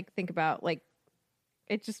even think about.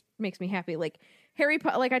 It just makes me happy. Harry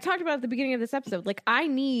Potter, I talked about at the beginning of this episode, I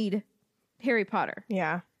need Harry Potter.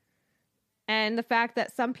 Yeah. And the fact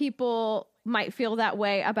that some people might feel that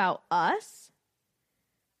way about us,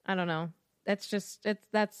 I don't know. That's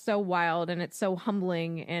so wild, and it's so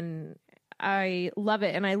humbling, and I love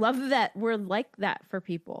it. And I love that we're like that for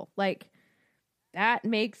people. That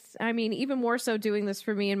makes, even more so doing this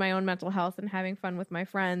for me and my own mental health and having fun with my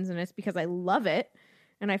friends. And it's because I love it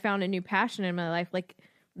and I found a new passion in my life.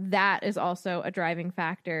 That is also a driving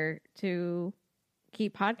factor to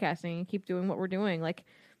keep podcasting and keep doing what we're doing.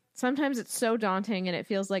 Sometimes it's so daunting and it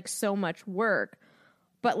feels like so much work,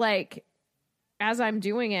 but as I'm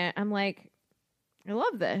doing it, I'm I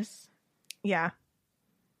love this. Yeah.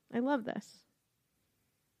 I love this.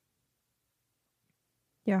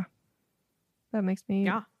 Yeah. That makes me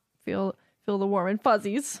feel the warm and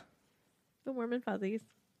fuzzies. The warm and fuzzies.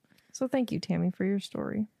 So thank you, Tammy, for your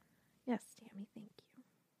story. Yes, Tammy, thank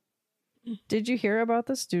you. Did you hear about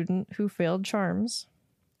the student who failed charms?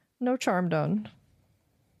 No charm done.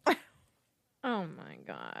 Oh my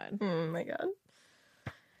God. Oh my God.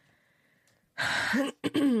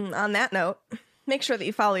 On that note, make sure that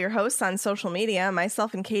you follow your hosts on social media.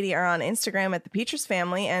 Myself and Katie are on Instagram at the Peters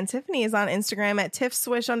Family, and Tiffany is on Instagram at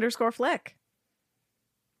tiffswish_flick.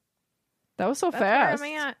 That was so That's fast.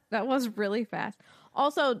 Where am I at? That was really fast.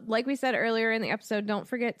 Also, like we said earlier in the episode, don't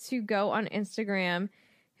forget to go on Instagram,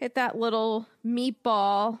 hit that little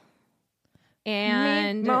meatball,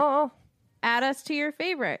 and add us to your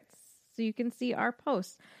favorites so you can see our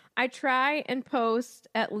posts. I try and post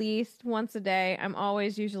at least once a day. I'm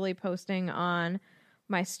always usually posting on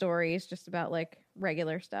my stories just about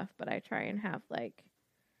regular stuff, but I try and have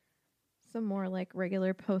some more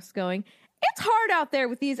regular posts going. It's hard out there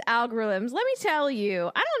with these algorithms. Let me tell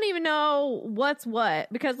you, I don't even know what's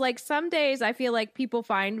what, because like some days I feel like people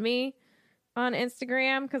find me on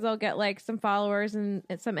Instagram because I'll get like some followers and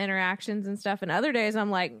some interactions and stuff. And other days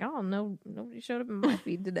I'm like, oh no, nobody showed up in my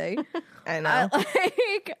feed today. I know.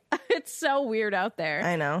 Like, it's so weird out there.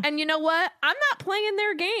 I know. And you know what? I'm not playing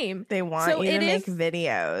their game. They want you to make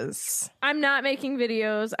videos. I'm not making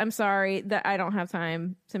videos. I'm sorry that I don't have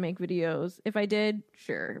time to make videos. If I did,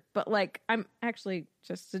 sure. But like, I'm actually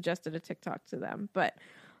just suggested a TikTok to them, but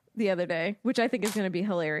the other day, which I think is going to be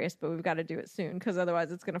hilarious, but we've got to do it soon because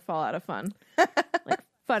otherwise it's going to fall out of fun. Like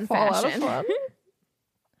fun fashion. Out of fun?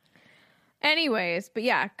 Anyways, but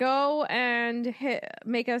yeah, go and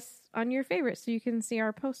make us on your favorite so you can see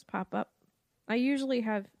our posts pop up. I usually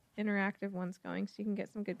have interactive ones going so you can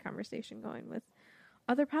get some good conversation going with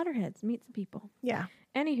other Potterheads, meet some people. Yeah.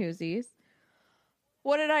 Anywhoosies,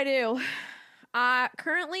 what did I do?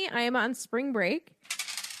 Currently, I am on spring break.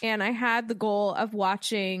 And I had the goal of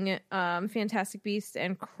watching Fantastic Beasts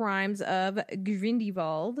and Crimes of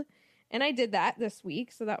Grindelwald. And I did that this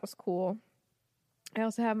week, so that was cool. I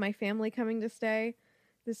also have my family coming to stay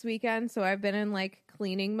this weekend, so I've been in, like,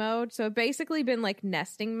 cleaning mode. So I've basically been, like,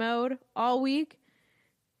 nesting mode all week.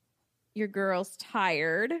 Your girl's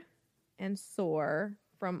tired and sore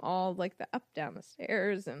from all, like, the up, down the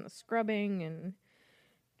stairs and the scrubbing and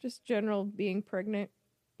just general being pregnant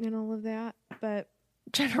and all of that. But...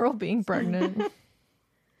 General being pregnant.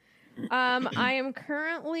 I am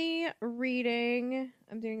currently reading.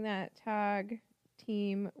 I'm doing that tag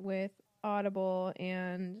team with Audible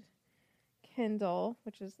and Kindle,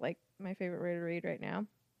 which is like my favorite way to read right now.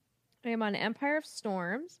 I am on Empire of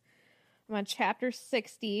Storms. I'm on chapter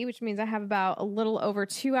 60, which means I have about a little over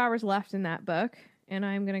 2 hours left in that book, and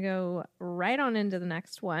I'm going to go right on into the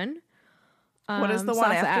next one. What is the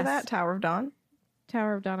one after that? Tower of Dawn?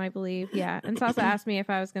 Tower of Dawn, I believe. Yeah. And Sasa asked me if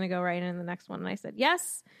I was going to go right in the next one. And I said,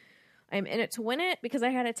 yes, I'm in it to win it, because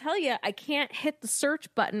I had to tell you, I can't hit the search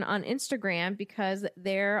button on Instagram because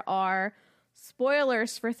there are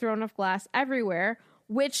spoilers for Throne of Glass everywhere,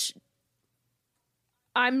 which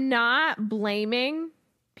I'm not blaming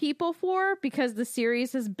people for because the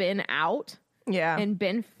series has been out and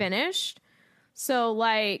been finished. So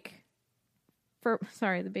like,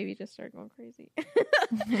 sorry, the baby just started going crazy.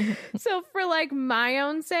 So for like my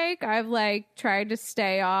own sake, I've like tried to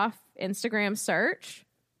stay off Instagram search,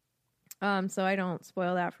 so I don't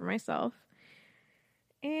spoil that for myself.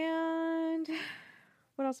 And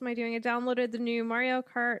what else am I doing? I downloaded the new Mario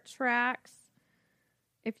Kart tracks.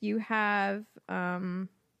 If you have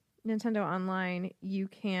Nintendo Online, you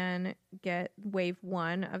can get wave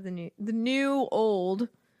 1 of the new old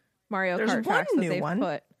Mario Kart tracks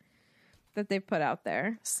that they've put out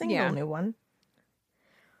there. New one.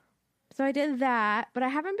 So I did that, but I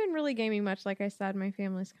haven't been really gaming much. Like I said, my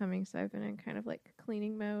family's coming, so I've been in kind of like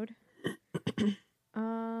cleaning mode.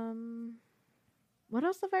 What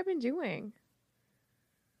else have I been doing?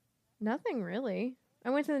 Nothing really. I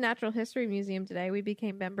went to the Natural History Museum today. We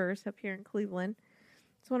became members up here in Cleveland.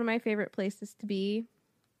 It's one of my favorite places to be.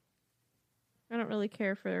 I don't really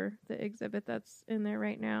care for the exhibit that's in there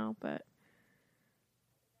right now, but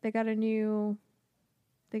they got a new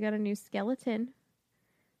skeleton.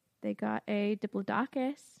 They got a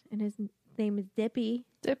Diplodocus, and his name is Dippy.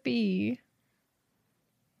 Dippy.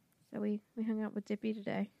 So we hung out with Dippy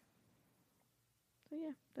today. So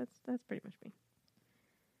yeah, that's pretty much me.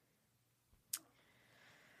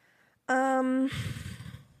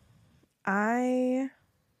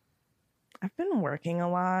 I've been working a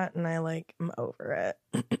lot and I'm over it.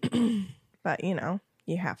 But you know,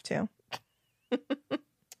 you have to.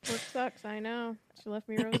 Work sucks, I know. She left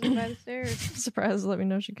me roses by the stairs. Surprised to let me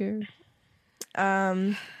know she cared.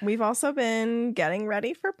 We've also been getting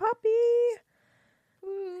ready for Puppy.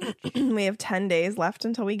 We have 10 days left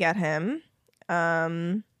until we get him.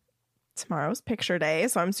 Tomorrow's picture day,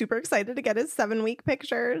 so I'm super excited to get his 7-week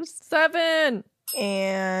pictures. 7!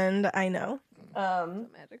 And I know. So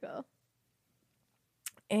magical.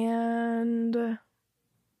 And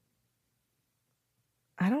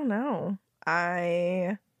I don't know.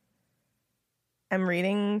 I am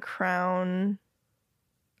reading Crown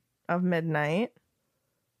of Midnight.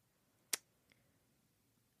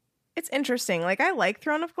 It's interesting. Like, I like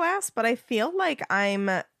Throne of Glass, but I feel like I'm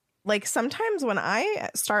like, sometimes when I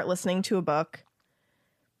start listening to a book,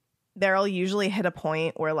 there'll usually hit a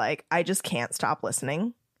point where like I just can't stop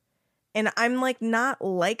listening. And I'm like not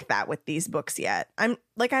like that with these books yet. I'm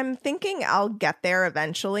thinking I'll get there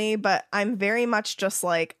eventually, but I'm very much just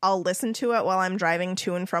like I'll listen to it while I'm driving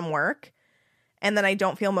to and from work, and then I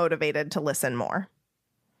don't feel motivated to listen more.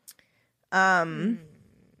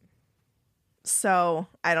 So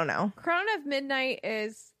I don't know. Crown of Midnight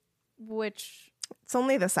is which It's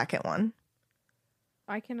only the second one.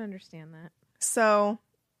 I can understand that. So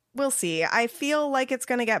we'll see. I feel like it's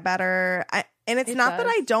going to get better. And it's It not that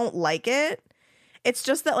does. I don't like it. It's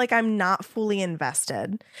just that like I'm not fully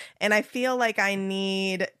invested. And I feel like I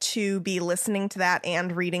need to be listening to that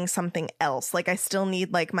and reading something else. Like I still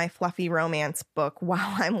need like my fluffy romance book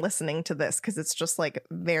while I'm listening to this because it's just like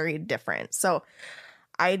very different. So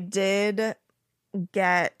I did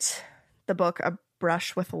get the book A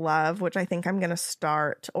Brush with Love, which I think I'm going to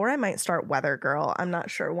start, or I might start Weather Girl. I'm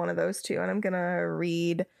not sure, one of those two. And I'm going to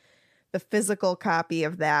read the physical copy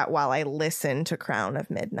of that while I listen to Crown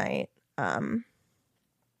of Midnight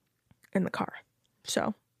in the car.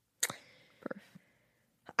 So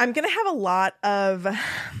I'm going to have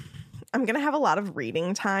a lot of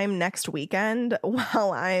reading time next weekend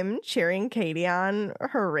while I'm cheering Katie on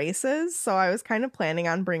her races. So I was kind of planning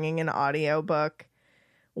on bringing an audiobook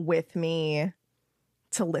with me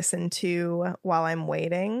to listen to while I'm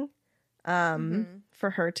waiting for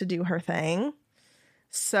her to do her thing.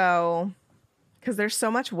 So, because there's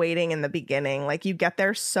so much waiting in the beginning. Like you get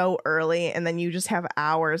there so early and then you just have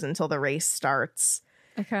hours until the race starts.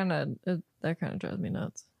 That kind of drives me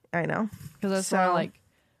nuts. I know. Because that's So- why like,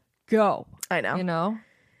 go. I know. You know?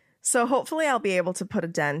 So hopefully I'll be able to put a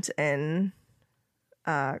dent in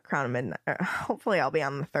Crown of Midnight. Hopefully I'll be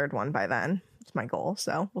on the third one by then. It's my goal.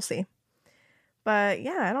 So we'll see. But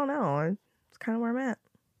yeah, I don't know. It's kind of where I'm at.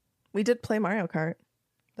 We did play Mario Kart.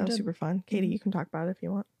 That was did. super fun. Katie, you can talk about it if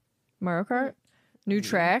you want. Mario Kart? New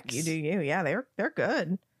tracks? You do you. Yeah, they're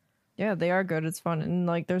good. Yeah, they are good. It's fun. And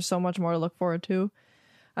like there's so much more to look forward to.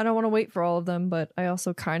 I don't want to wait for all of them, but I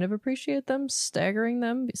also kind of appreciate them staggering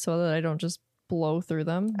them so that I don't just blow through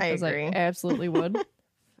them. I 'cause agree. I absolutely would.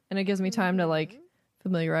 And it gives me time to like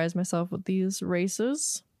familiarize myself with these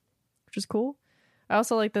races, which is cool. I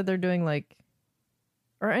also like that they're doing like,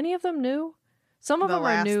 are any of them new? Some of them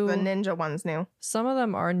are new. The Ninja one's new. Some of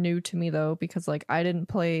them are new to me though, because like I didn't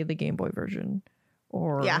play the Game Boy version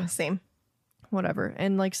or Yeah, same. whatever.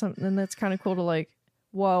 And like and that's kind of cool to like,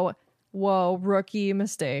 whoa, rookie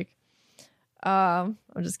mistake. I'm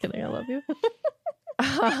just kidding. I love you.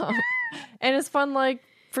 And it's fun like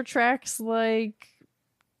for tracks like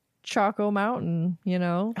Choco Mountain, you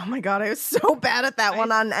know? Oh my god, I was so bad at that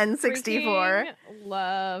one on N64. Freaking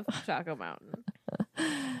love Choco Mountain.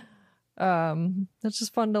 It's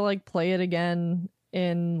just fun to like play it again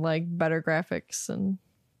in like better graphics and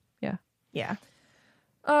Yeah.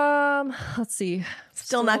 let's see.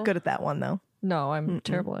 Still not good at that one though. No, I'm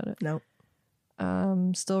terrible at it. Nope.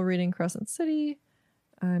 Still reading Crescent City.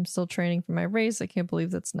 I'm still training for my race. I can't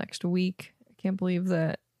believe that's next week. I can't believe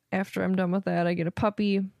that after I'm done with that, I get a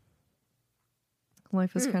puppy.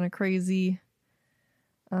 Life is kind of crazy.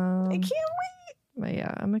 I can't wait. But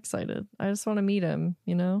yeah, I'm excited. I just want to meet him,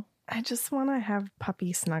 you know? I just want to have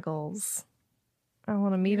puppy snuggles. I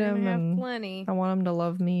want to meet You're him gonna have and plenty. I want him to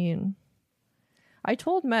love me. And I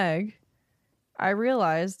told Meg, I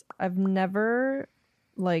realized I've never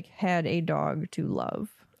like had a dog to love.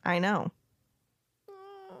 I know.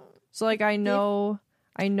 So like I know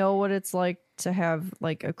what it's like to have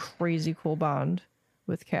like a crazy cool bond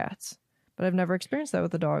with cats. But I've never experienced that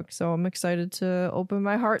with a dog. So I'm excited to open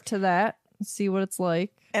my heart to that and see what it's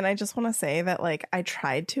like. And I just want to say that, like, I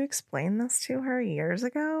tried to explain this to her years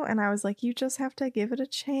ago, and I was like, you just have to give it a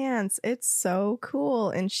chance. It's so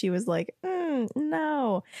cool. And she was like,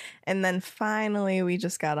 no. And then finally, we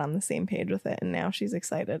just got on the same page with it, and now she's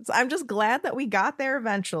excited. So I'm just glad that we got there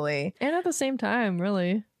eventually. And at the same time,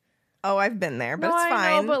 really. Oh, I've been there, but No, it's I know,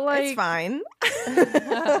 fine. but, like- It's fine.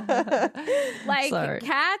 Like Sorry.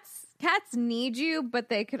 cats need you, but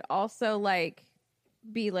they could also like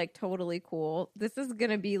be like totally cool. This is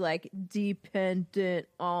gonna be like dependent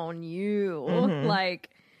on you. Mhm. Like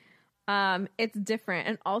it's different.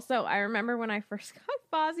 And also I remember when I first got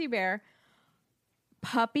Fozzie Bear,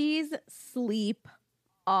 puppies sleep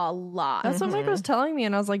a lot. That's what Meg was telling me.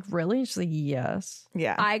 And I was like, really? And she's like, yes.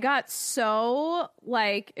 Yeah. I got so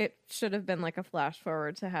like it should have been like a flash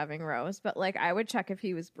forward to having Rose, but like I would check if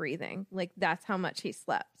he was breathing. Like that's how much he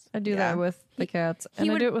slept. I do Yeah. that with the cats. He And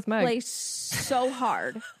I would do it with Meg. play so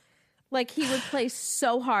hard. Like he would play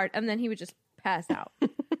so hard and then he would just pass out.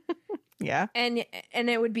 Yeah. and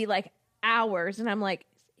it would be like hours and I'm like,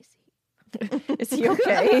 Is he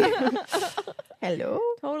okay? Hello.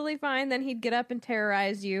 totally fine. Then he'd get up and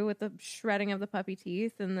terrorize you with the shredding of the puppy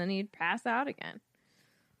teeth and then he'd pass out again.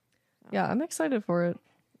 Yeah, I'm excited for it.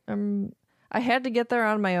 I had to get there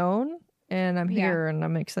on my own, and I'm Yeah. here, and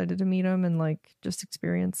I'm excited to meet him and like just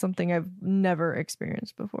experience something I've never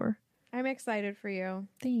experienced before. I'm excited for you.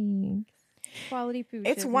 Thanks. quality food.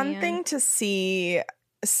 It's Tiffany, one and- thing to see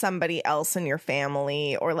somebody else in your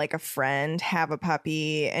family or like a friend have a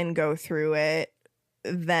puppy and go through it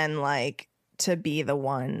than like to be the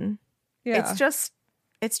one. Yeah.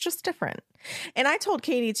 It's just different. And I told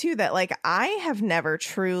Katie too that like I have never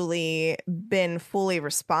truly been fully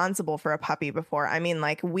responsible for a puppy before. I mean,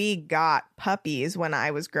 like we got puppies when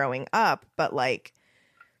I was growing up, but like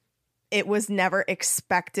it was never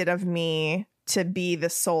expected of me to be the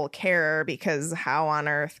sole carer, because how on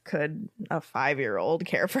earth could a 5-year-old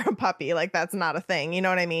care for a puppy? Like that's not a thing. You know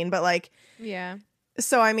what I mean? But like, Yeah.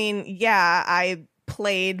 so I mean, yeah, I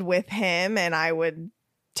played with him and I would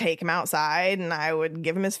take him outside and I would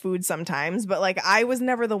give him his food sometimes, but like I was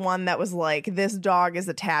never the one that was like, this dog is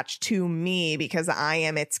attached to me because I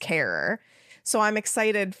am its carer. So I'm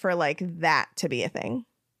excited for like that to be a thing.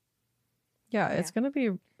 Yeah, it's going to be,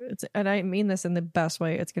 and I mean this in the best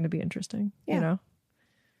way, it's going to be interesting, Yeah. you know?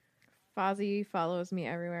 Fozzie follows me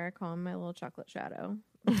everywhere. I call him my little chocolate shadow.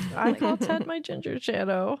 I call Ted my ginger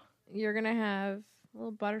shadow. You're gonna have a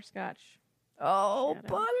little butterscotch. Oh, Shadow.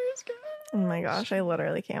 butterscotch. Oh my gosh, I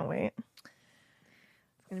literally can't wait.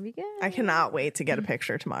 It's gonna be good. I cannot wait to get a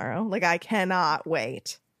picture tomorrow. Like I cannot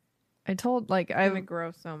wait. I told, like, It's gonna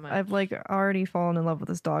grow so much. I've like already fallen in love with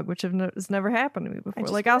this dog, which has never happened to me before.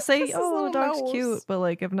 just Like I'll wanna say, kiss his "Oh, the little dog's nose." cute," but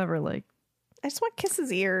like I've never like. I just want to kiss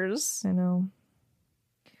his ears. I know.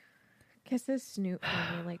 Kiss his snoot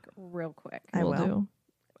for me, like real quick. I will will. do.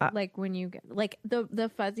 Like when you get like the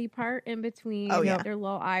fuzzy part in between Oh, yeah. their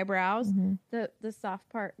little eyebrows. Mhm. The soft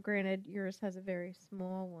part, granted, yours has a very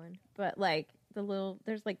small one, but like the little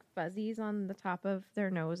there's like fuzzies on the top of their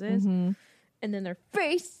noses, Mhm. and then their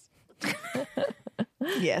face.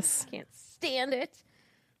 Yes. Can't stand it.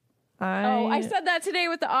 I said that today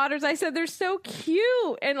with the otters. I said they're so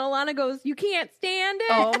cute, and Alana goes, "You can't stand it."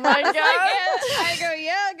 Oh my I was like, God. I go,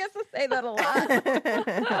 "Yeah, I guess I say that a lot."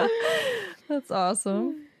 That's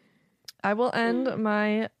awesome. I will end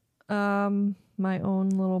my my own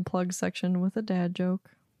little plug section with a dad joke.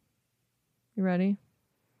 You ready?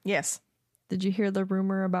 Yes. Did you hear the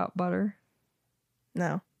rumor about butter?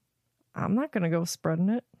 No. I'm not gonna go spreading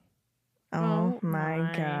it. Oh, Oh my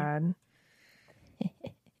my. God.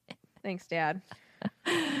 Thanks, Dad.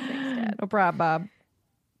 Thanks, Dad. No problem,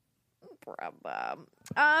 Bob.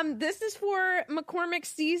 This is for McCormick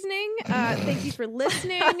Seasoning. Thank you for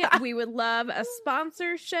listening. We would love a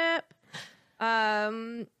sponsorship.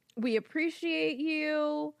 We appreciate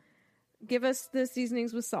you. Give us the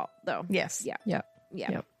seasonings with salt, though. Yes. Yeah. Yep.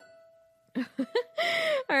 Yeah. Yep.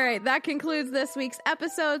 All right. That concludes this week's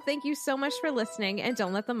episode. Thank you so much for listening, and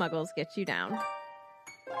don't let the muggles get you down.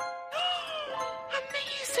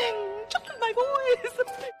 Amazing. Just my voice.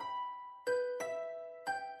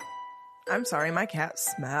 I'm sorry, my cat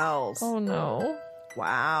smells. Oh no.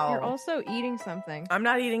 Wow. You're also eating something. I'm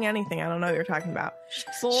not eating anything. I don't know what you're talking about.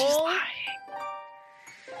 She's lying.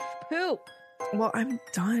 Poop. Well, I'm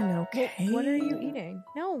done, okay? What are you eating?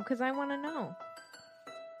 No, because I want to know.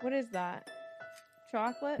 What is that?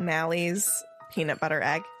 Chocolate? Mally's peanut butter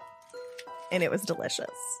egg. And it was delicious.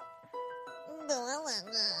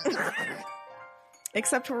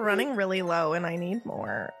 Except we're running really low and I need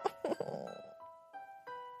more.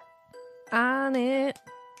 On it.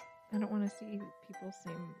 I don't want to see people's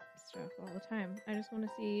same stuff all the time. I just want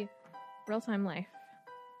to see real-time life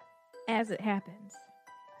as it happens.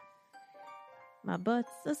 My butt's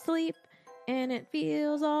asleep and it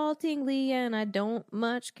feels all tingly and I don't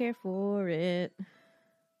much care for it.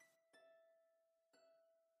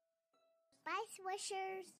 Bye,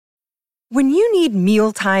 Swishers. When you need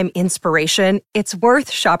mealtime inspiration, it's worth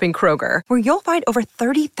shopping Kroger, where you'll find over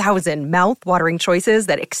 30,000 mouth-watering choices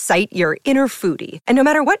that excite your inner foodie. And no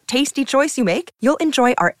matter what tasty choice you make, you'll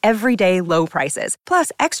enjoy our everyday low prices,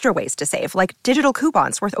 plus extra ways to save, like digital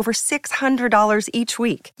coupons worth over $600 each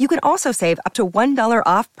week. You can also save up to $1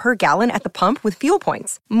 off per gallon at the pump with fuel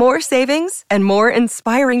points. More savings and more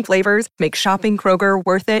inspiring flavors make shopping Kroger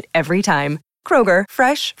worth it every time. Kroger,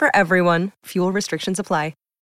 fresh for everyone. Fuel restrictions apply.